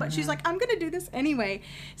sailing, but she's like, I'm gonna do this anyway.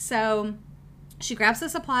 So She grabs the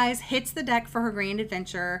supplies, hits the deck for her grand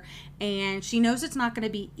adventure, and she knows it's not going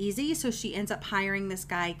to be easy, so she ends up hiring this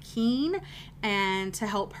guy, Keen, and to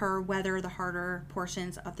help her weather the harder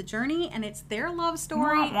portions of the journey. And it's their love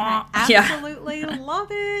story. And I absolutely love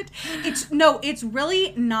it. It's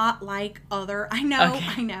really not like other. I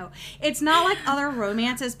know. It's not like other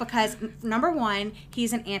romances because number one,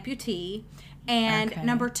 he's an amputee, and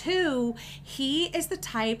number two, he is the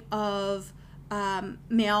type of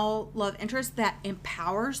male love interest that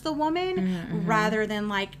empowers the woman rather than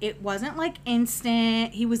like it wasn't like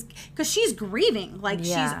instant. He was, because she's grieving, like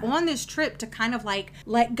she's on this trip to kind of like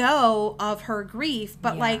let go of her grief,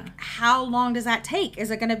 but like how long does that take? Is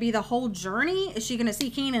it going to be the whole journey? Is she going to see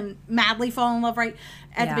Keen and madly fall in love right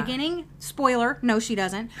at the beginning? Spoiler, no she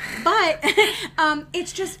doesn't, but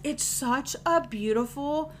it's such a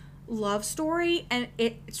beautiful love story, and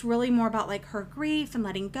it's really more about like her grief and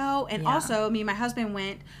letting go. And also, me and my husband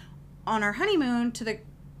went on our honeymoon to the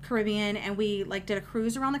Caribbean, and we like did a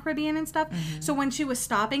cruise around the Caribbean and stuff. So when she was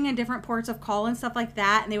stopping in different ports of call and stuff like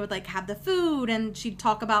that, and they would like have the food, and she'd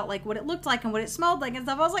talk about like what it looked like and what it smelled like and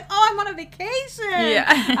stuff, I was like, oh, I'm on a vacation.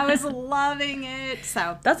 I was loving it.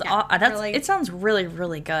 So that's really, it sounds really,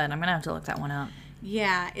 really good. I'm gonna have to look that one up.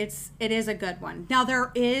 It is a good one. Now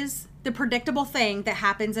there is the predictable thing that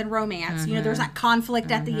happens in romance. You know, there's that conflict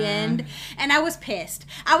at the end. And I was pissed.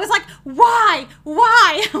 I was like, why?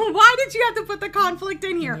 Why did you have to put the conflict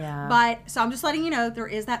in here? But, so I'm just letting you know, there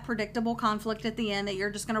is that predictable conflict at the end that you're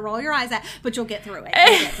just going to roll your eyes at, but you'll get through it.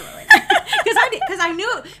 Because I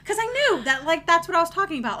knew that, like, that's what I was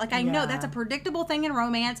talking about. Like, I know that's a predictable thing in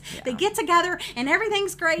romance. They get together and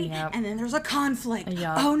everything's great. And then there's a conflict.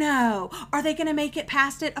 Oh no. Are they going to make it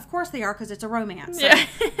past it? Of course they are, because it's a romance. So.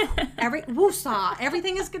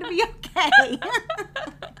 Everything is going to be okay.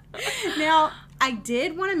 Now, I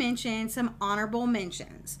did want to mention some honorable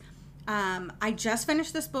mentions. I just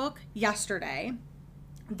finished this book yesterday.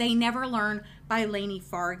 They Never Learn by Lainey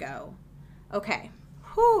Fargo. Okay.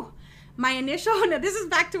 My initial, this is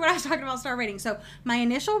back to what I was talking about star rating. So my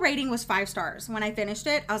initial rating was 5 stars. When I finished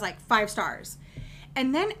it, I was like 5 stars.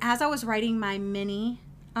 And then as I was writing my mini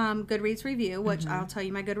Goodreads review, which I'll tell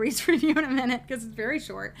you my Goodreads review in a minute because it's very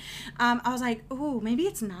short. I was like, oh, maybe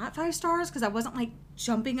it's not 5 stars, because I wasn't like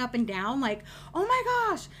jumping up and down like, oh my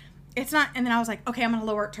gosh, it's not. And then I was like, okay, I'm gonna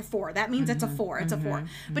lower it to 4. That means it's a 4. It's a 4.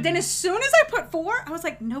 But then as soon as I put 4, I was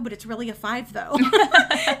like, no, but it's really a 5 though.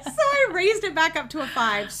 So I raised it back up to a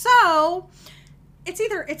 5. So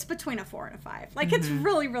it's between a 4 and a 5. Like it's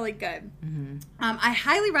really, really good. I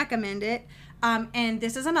highly recommend it. And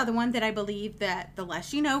this is another one that I believe that the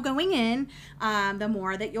less you know going in, the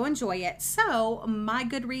more that you'll enjoy it. So my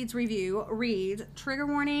Goodreads review reads: trigger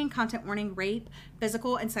warning, content warning, rape,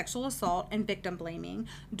 physical and sexual assault, and victim blaming,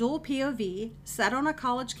 dual POV, set on a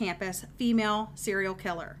college campus, female serial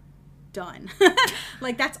killer. Done.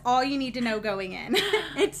 Like that's all you need to know going in.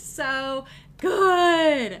 It's so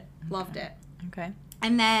good. Loved it. Okay.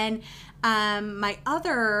 And then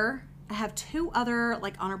I have 2 other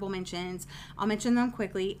like honorable mentions. I'll mention them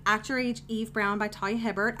quickly. Act Your Age, Eve Brown by Talia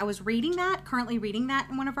Hibbert. I was currently reading that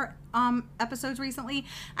in one of our episodes recently.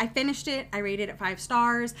 I finished it. I rated it 5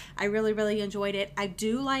 stars. I really, really enjoyed it. I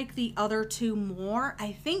do like the other 2 more.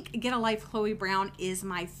 I think Get a Life, Chloe Brown is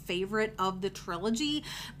my favorite of the trilogy,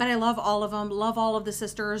 but I love all of them. Love all of the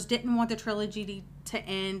sisters. Didn't want the trilogy to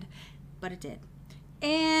end, but it did.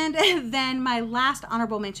 And then my last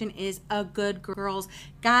honorable mention is A Good Girl's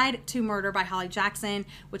Guide to Murder by Holly Jackson,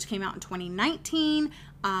 which came out in 2019.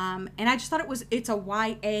 And I just thought it's a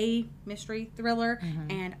YA mystery thriller,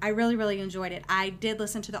 and I really, really enjoyed it. I did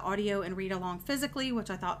listen to the audio and read along physically, which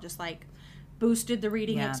I thought just like boosted the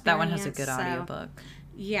reading experience. That one has a good audiobook.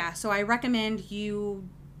 Yeah, so I recommend you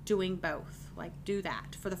doing both. Like, do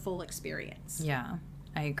that for the full experience. Yeah,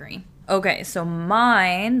 I agree. Okay, so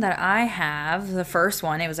mine that I have, the first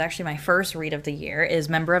one, it was actually my first read of the year, is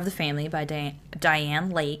Member of the Family by Diane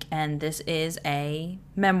Lake, and this is a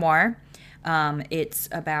memoir. It's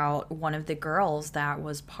about one of the girls that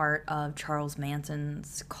was part of Charles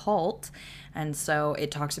Manson's cult, and so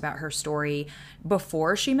it talks about her story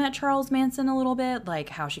before she met Charles Manson a little bit, like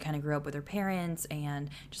how she kind of grew up with her parents and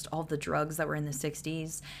just all the drugs that were in the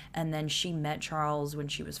 60s, and then she met Charles when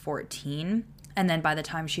she was 14. And then by the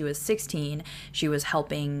time she was 16, she was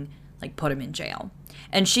helping, like, put him in jail.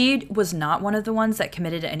 And she was not one of the ones that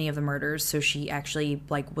committed any of the murders, so she actually,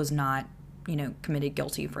 like, was not, committed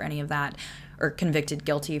guilty for any of that, or convicted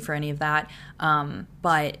guilty for any of that.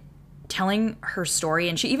 But telling her story,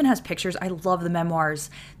 and she even has pictures. I love the memoirs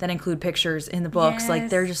that include pictures in the books. Yes. Like,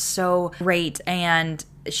 they're just so great. And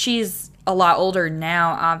she's a lot older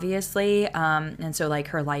now, obviously. And so, like,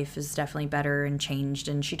 her life is definitely better and changed.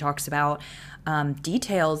 And she talks about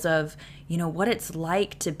details of, you know, what it's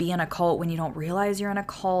like to be in a cult when you don't realize you're in a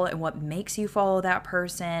cult and what makes you follow that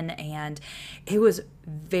person. And it was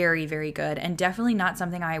very, very good, and definitely not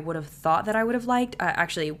something I would have thought that I would have liked.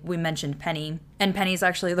 Actually, we mentioned Penny, and Penny's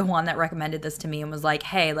actually the one that recommended this to me and was like,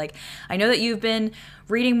 hey, like, I know that you've been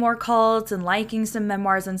reading more cults and liking some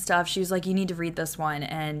memoirs and stuff. She was like, you need to read this one.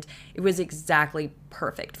 And it was exactly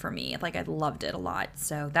perfect for me. Like, I loved it a lot.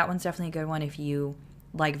 So that one's definitely a good one if you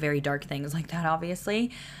like very dark things like that,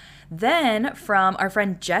 obviously. Then from our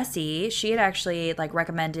friend Jessie, she had actually like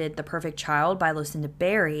recommended The Perfect Child by Lucinda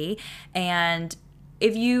Berry. And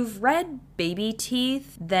if you've read Baby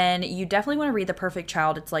Teeth, then you definitely want to read The Perfect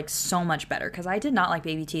Child. It's like so much better, because I did not like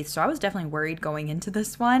Baby Teeth, so I was definitely worried going into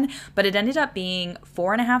this one. But it ended up being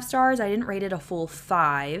 4.5 stars. I didn't rate it a full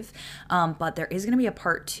 5, but there is going to be a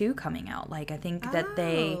part 2 coming out. Like, I think that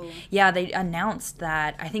they announced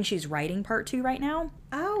that. I think she's writing part 2 right now.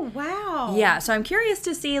 Oh, wow. Yeah, so I'm curious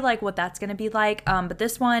to see like what that's going to be like. But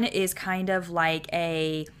this one is kind of like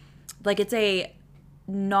it's a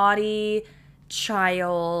naughty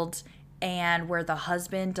child, and where the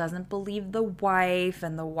husband doesn't believe the wife,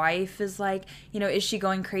 and the wife is like, you know, is she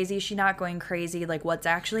going crazy? Is she not going crazy? Like, what's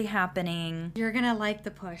actually happening? You're gonna like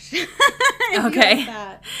The Push. Okay.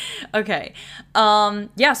 Okay.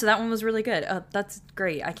 Yeah, so that one was really good. That's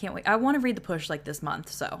great. I can't wait. I want to read The Push like this month,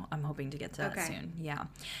 so I'm hoping to get to that soon. Yeah.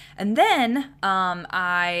 And then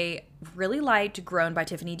I really liked Grown by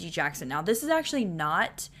Tiffany D. Jackson. Now, this is actually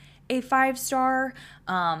not a 5-star,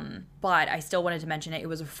 but I still wanted to mention it. It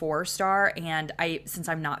was a 4-star, and since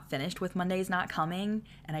I'm not finished with Monday's Not Coming,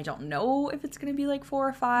 and I don't know if it's going to be like 4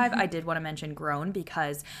 or 5, I did want to mention Grown,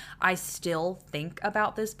 because I still think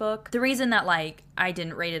about this book. The reason that like I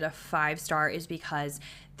didn't rate it a 5-star is because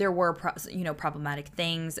there were problematic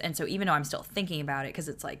things, and so even though I'm still thinking about it, because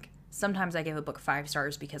it's like sometimes I give a book 5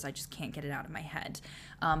 stars because I just can't get it out of my head.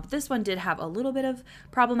 But this one did have a little bit of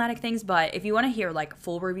problematic things. But if you want to hear like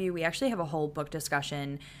full review, we actually have a whole book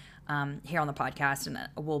discussion here on the podcast, and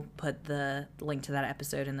we'll put the link to that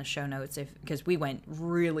episode in the show notes because we went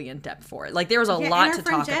really in depth for it. Like, there was a lot to talk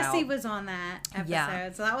about. Our friend Jessie was on that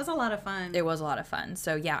episode, so that was a lot of fun. It was a lot of fun.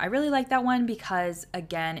 So yeah, I really like that one because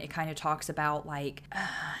again, it kind of talks about like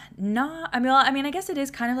I guess it is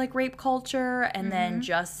kind of like rape culture, and then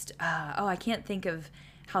just I can't think of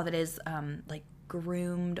how that is like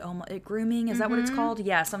grooming, is that what it's called?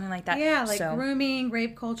 Yeah, something like that. Yeah, like grooming,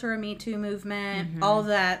 rape culture, Me Too movement, all of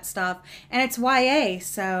that stuff. And it's YA,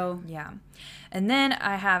 so yeah. And then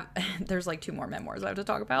I have there's like 2 more memoirs I have to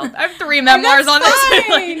talk about. I have 3 memoirs on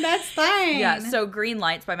this. That's fine. Yeah, so Green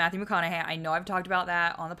Lights by Matthew McConaughey. I know I've talked about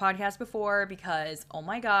that on the podcast before because, oh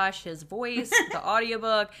my gosh, his voice, the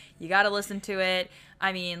audiobook, you got to listen to it.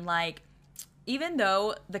 I mean, like, even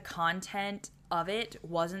though the content of it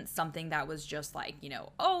wasn't something that was just like, you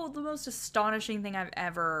know, the most astonishing thing I've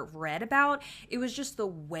ever read about, it was just the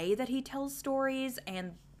way that he tells stories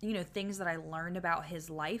and, you know, things that I learned about his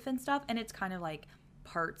life and stuff. And it's kind of like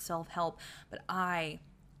part self-help, but I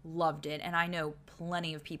loved it, and I know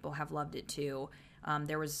plenty of people have loved it too.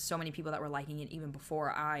 There was so many people that were liking it even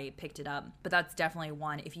before I picked it up. But that's definitely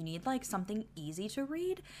one. If you need like something easy to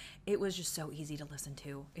read, it was just so easy to listen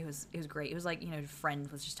to. It was great. It was like, you know, a friend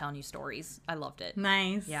was just telling you stories. I loved it.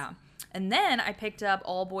 Nice. Yeah. And then I picked up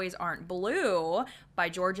All Boys Aren't Blue by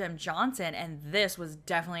George M. Johnson, and this was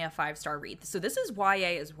definitely a 5-star read. So this is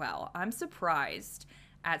YA as well. I'm surprised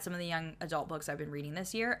at some of the young adult books I've been reading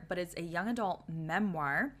this year, but it's a young adult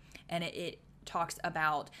memoir, and it talks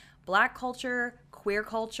about Black culture, queer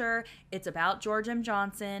culture. It's about George M.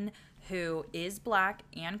 Johnson, who is Black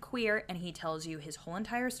and queer, and he tells you his whole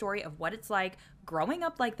entire story of what it's like growing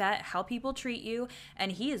up like that, how people treat you,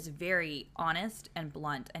 and he is very honest and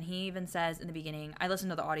blunt. And he even says in the beginning, I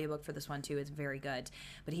listened to the audiobook for this one too, it's very good,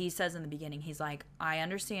 but he says in the beginning, he's like, I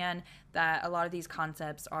understand that a lot of these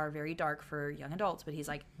concepts are very dark for young adults, but he's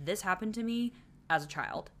like, this happened to me as a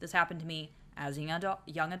child, this happened to me as a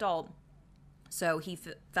young adult. So he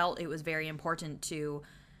felt it was very important to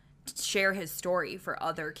share his story for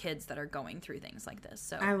other kids that are going through things like this.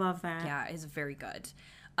 So I love that. Yeah, it's very good.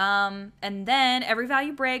 And then Every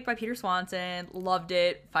Value Break by Peter Swanson. Loved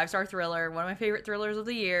it. 5-star thriller. One of my favorite thrillers of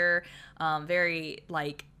the year. Very,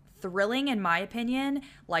 like, thrilling in my opinion.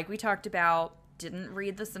 Like we talked about, didn't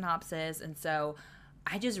read the synopsis, and so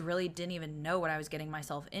I just really didn't even know what I was getting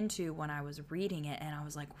myself into when I was reading it. And I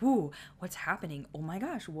was like, whoo, what's happening? Oh my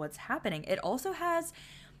gosh, what's happening? It also has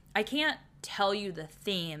I can't tell you the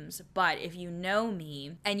themes, but if you know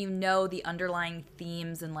me and you know the underlying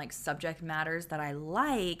themes and like subject matters that I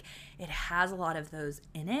like, it has a lot of those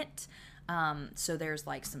in it. So there's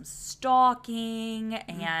like some stalking,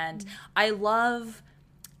 and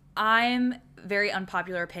I'm very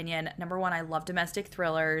unpopular opinion. Number one, I love domestic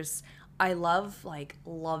thrillers. I love like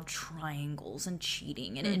love triangles and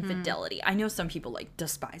cheating and infidelity. I know some people like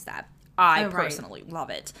despise that. I personally love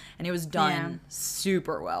it. And it was done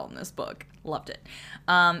super well in this book. Loved it.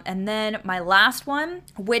 And then my last one,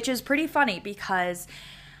 which is pretty funny because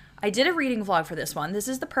I did a reading vlog for this one. This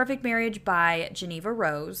is The Perfect Marriage by Geneva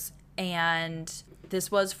Rose. And this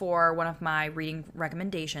was for one of my reading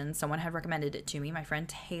recommendations. Someone had recommended it to me, my friend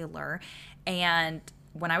Taylor. And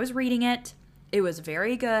when I was reading it, it was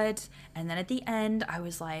very good. And then at the end, I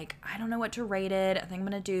was like, I don't know what to rate it. I think I'm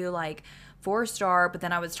going to do like 4-star. But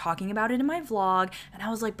then I was talking about it in my vlog. And I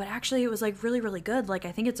was like, but actually it was like really, really good. Like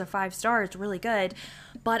I think it's a 5-star. It's really good.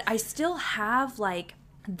 But I still have like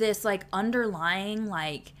this like underlying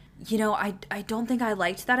like, you know, I don't think I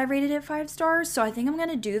liked that I rated it 5 stars. So I think I'm going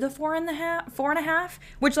to do the 4.5,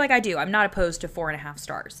 which like I do. I'm not opposed to 4.5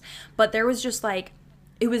 stars. But there was just like,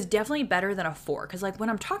 it was definitely better than a 4. Because like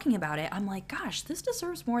when I'm talking about it, I'm like, gosh, this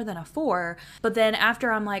deserves more than a 4. But then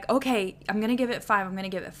after I'm like, okay, I'm going to give it 5. I'm going to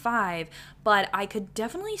give it 5. But I could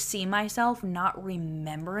definitely see myself not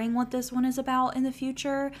remembering what this one is about in the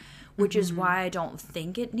future, which is why I don't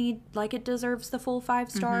think it deserves the full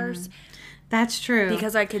 5 stars. That's true.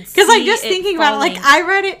 Because I could see because I'm just thinking about it, like I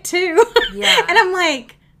read it too. Yeah. And I'm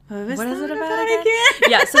like, what is it about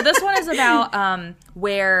again? Yeah, so this one is about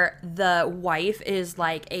where the wife is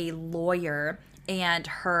like a lawyer and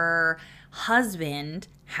her husband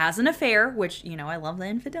has an affair, which, you know, I love the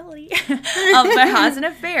infidelity, but has an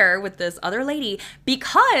affair with this other lady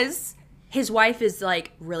because his wife is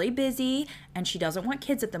like really busy and she doesn't want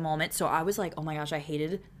kids at the moment. So I was like, oh my gosh, I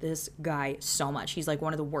hated this guy so much. He's like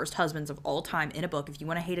one of the worst husbands of all time in a book. If you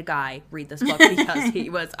want to hate a guy, read this book because he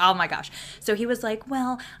was, oh my gosh. So he was like,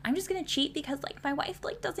 well, I'm just going to cheat because like my wife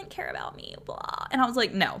like doesn't care about me, blah. And I was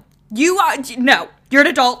like, no, you're an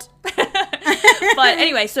adult. But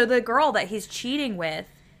anyway, so the girl that he's cheating with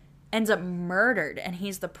ends up murdered and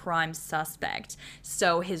he's the prime suspect.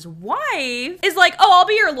 So his wife is like, oh, I'll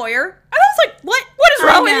be your lawyer. And I was like, what is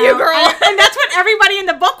wrong with you, girl? And that's what everybody in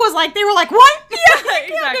the book was like. They were like, what? Yeah,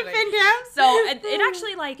 exactly. Defend him. So it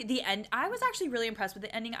actually like the end, I was actually really impressed with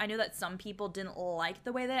the ending. I know that some people didn't like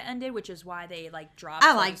the way that it ended, which is why they like dropped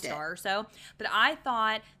a star or so. But I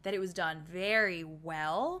thought that it was done very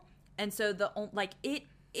well. And so it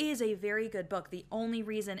is a very good book. The only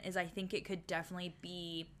reason is I think it could definitely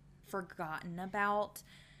be forgotten about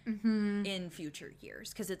in future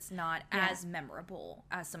years because it's not as memorable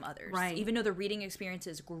as some others. Right. Even though the reading experience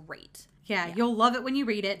is great. Yeah, you'll love it when you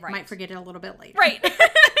read it. Right. Might forget it a little bit later. Right.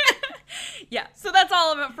 Yeah, so that's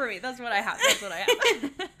all of it for me. That's what I have.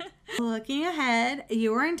 Looking ahead,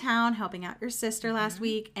 you were in town helping out your sister last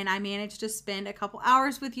week, and I managed to spend a couple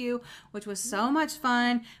hours with you, which was so much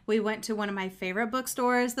fun. We went to one of my favorite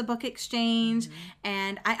bookstores, the Book Exchange,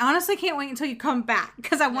 and I honestly can't wait until you come back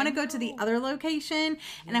because I want to go to the other location,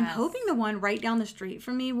 and I'm hoping the one right down the street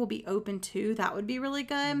from me will be open too. That would be really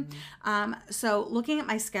good. So looking at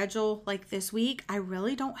my schedule like this week, I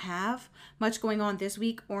really don't have much going on this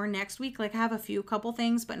week or next week. Like I have a couple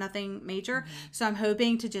things, but nothing major. So I'm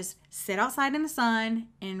hoping to just sit outside in the sun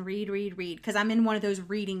and read because I'm in one of those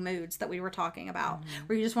reading moods that we were talking about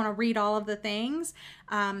where you just want to read all of the things.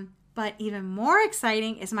 But even more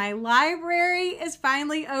exciting is my library is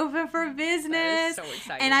finally open for business. That is so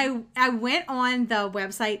exciting. And I went on the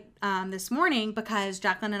website this morning because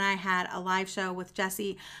Jacqueline and I had a live show with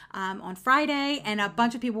Jesse on Friday, and a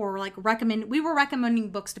bunch of people were like we were recommending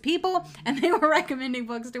books to people, and they were recommending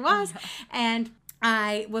books to us. And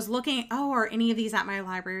I was looking, are any of these at my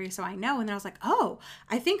library? So I know. And then I was like,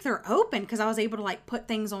 I think they're open because I was able to like put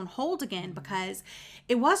things on hold again because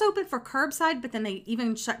it was open for curbside, but then they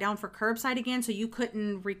even shut down for curbside again. So you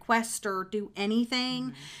couldn't request or do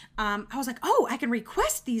anything. I was like, I can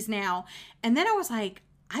request these now. And then I was like,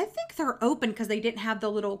 I think they're open because they didn't have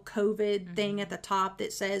the little COVID thing at the top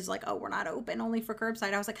that says like, we're not open, only for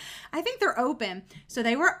curbside. I was like, I think they're open. So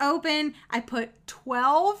they were open. I put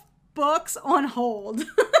 12 books on hold.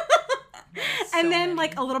 And then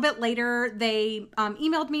like a little bit later they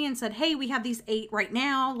emailed me and said, hey, we have these 8 right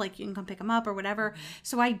now, like you can come pick them up or whatever.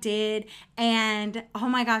 So I did, and oh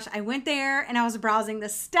my gosh, I went there and I was browsing the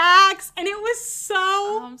stacks and it was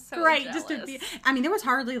so great. Jealous. Just to be, I mean, there was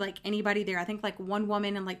hardly like anybody there. I think like one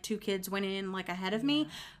woman and like 2 kids went in like ahead of me.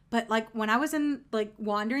 But like when I was in like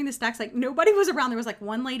wandering the stacks, like nobody was around. There was like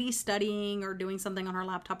one lady studying or doing something on her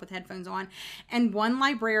laptop with headphones on, and one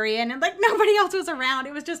librarian, and like nobody else was around.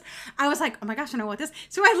 It was just, I was like, oh my gosh, I know what this.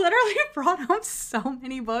 So I literally brought home so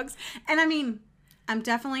many books. And I mean, I'm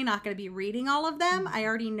definitely not going to be reading all of them. I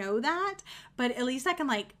already know that, but at least I can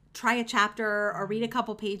like try a chapter or read a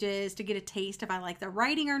couple pages to get a taste if I like the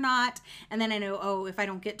writing or not. And then I know, oh, if I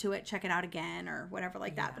don't get to it, check it out again or whatever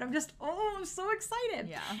like that. But I'm so excited.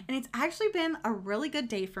 Yeah. And it's actually been a really good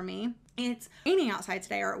day for me. It's raining outside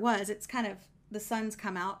today, or it was. It's kind of, the sun's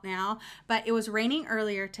come out now, but it was raining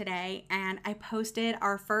earlier today, and I posted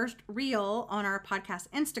our first reel on our podcast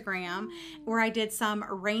Instagram where I did some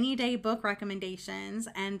rainy day book recommendations,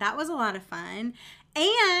 and that was a lot of fun.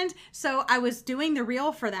 And so I was doing the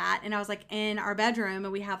reel for that, and I was like in our bedroom,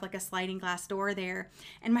 and we have like a sliding glass door there,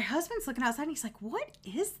 and my husband's looking outside and he's like, what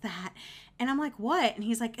is that? And I'm like, what? And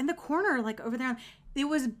he's like, in the corner, like over there. It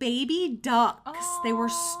was baby ducks. Aww. They were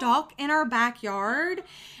stuck in our backyard,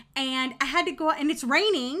 and I had to go out, and it's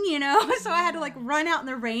raining, you know, so I had to like run out in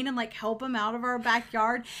the rain and like help them out of our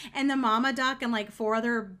backyard. And the mama duck and like 4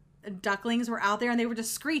 other ducklings were out there, and they were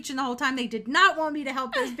just screeching the whole time. They did not want me to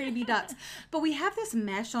help those baby ducks. But we have this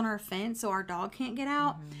mesh on our fence so our dog can't get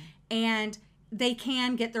out, and they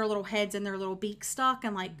can get their little heads and their little beaks stuck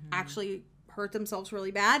and like actually hurt themselves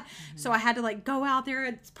really bad. So I had to like go out there.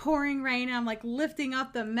 It's pouring rain, and I'm like lifting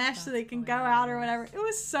up the mesh so they can go out or whatever. It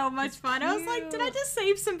was so much fun. I was like, did I just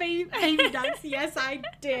save some baby ducks? Yes, I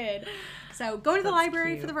did. So going to the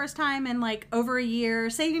library for the first time in like over a year,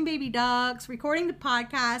 saving baby ducks, recording the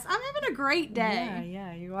podcast. I'm having a great day.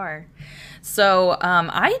 Yeah, you are. So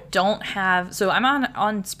I don't have, so I'm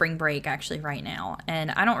on spring break actually right now, and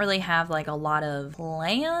I don't really have like a lot of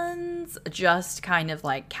plans, just kind of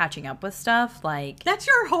like catching up with stuff. Like that's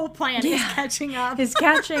your whole plan, is catching up. Is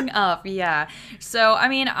catching up, yeah. So I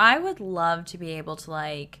mean, I would love to be able to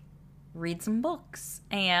like read some books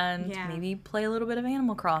and maybe play a little bit of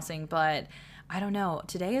Animal Crossing, but I don't know.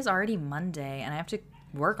 Today is already Monday, and I have to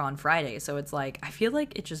work on Friday, so it's like I feel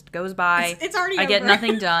like it just goes by. It's already I over. get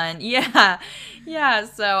nothing done. Yeah.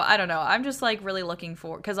 So I don't know. I'm just like really looking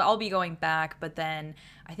for, because I'll be going back, but then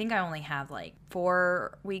I think I only have like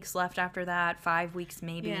 4 weeks left after that, 5 weeks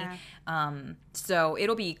maybe. Yeah. So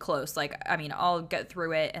it'll be close. Like, I mean, I'll get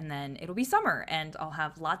through it, and then it'll be summer, and I'll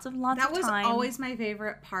have lots of time. That was always my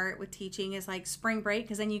favorite part with teaching, is like spring break,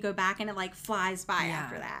 because then you go back and it like flies by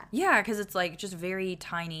after that. Yeah, because it's like just very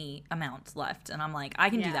tiny amounts left, and I'm like, I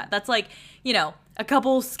can do that. That's like, you know, a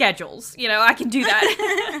couple schedules. You know, I can do that.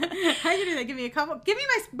 I can do that. Give me a couple. Give me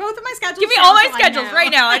both of my schedules. Give me all my schedules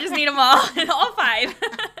right now. I just need them all 5.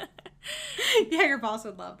 Yeah, your boss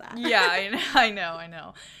would love that. Yeah, I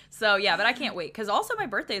know. So yeah, but I can't wait, because also my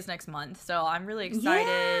birthday is next month, so I'm really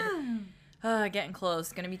excited. Yeah. Getting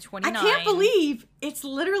close. Gonna be 29. I can't believe it's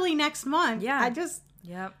literally next month. Yeah.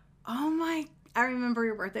 Yep. Oh my! I remember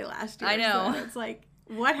your birthday last year. I know. So it's like,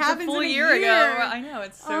 what happened a full year ago? I know,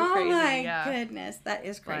 it's so crazy. Oh my goodness, that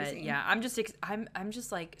is crazy. But yeah, I'm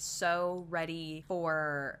just like so ready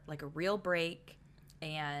for like a real break,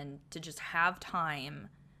 and to just have time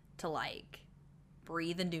to like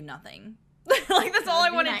breathe and do nothing. Like that's all I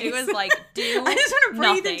want to do is like do. I just want to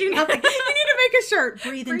breathe and do nothing. You need to make a shirt.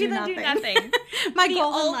 Breathe and do nothing. My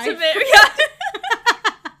goal in life.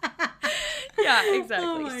 Yeah, exactly.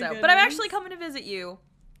 Oh so, goodness. But I'm actually coming to visit you.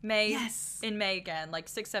 In May again, like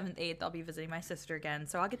 6th, 7th, 8th, I'll be visiting my sister again,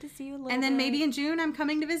 so I'll get to see you a little bit. And then maybe in June, I'm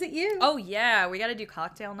coming to visit you. Oh yeah, we got to do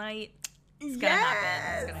cocktail night. It's gonna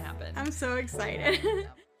happen. It's gonna happen. I'm so excited.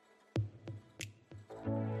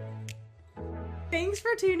 Thanks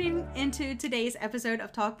for tuning into today's episode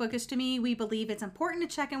of Talk Bookish to Me. We believe it's important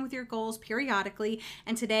to check in with your goals periodically,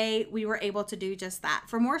 and today we were able to do just that.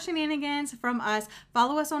 For more shenanigans from us,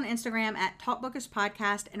 follow us on Instagram at Talk Bookish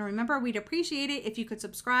Podcast, and remember, we'd appreciate it if you could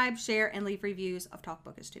subscribe, share, and leave reviews of Talk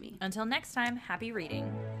Bookish to Me. Until next time, happy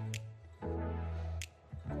reading.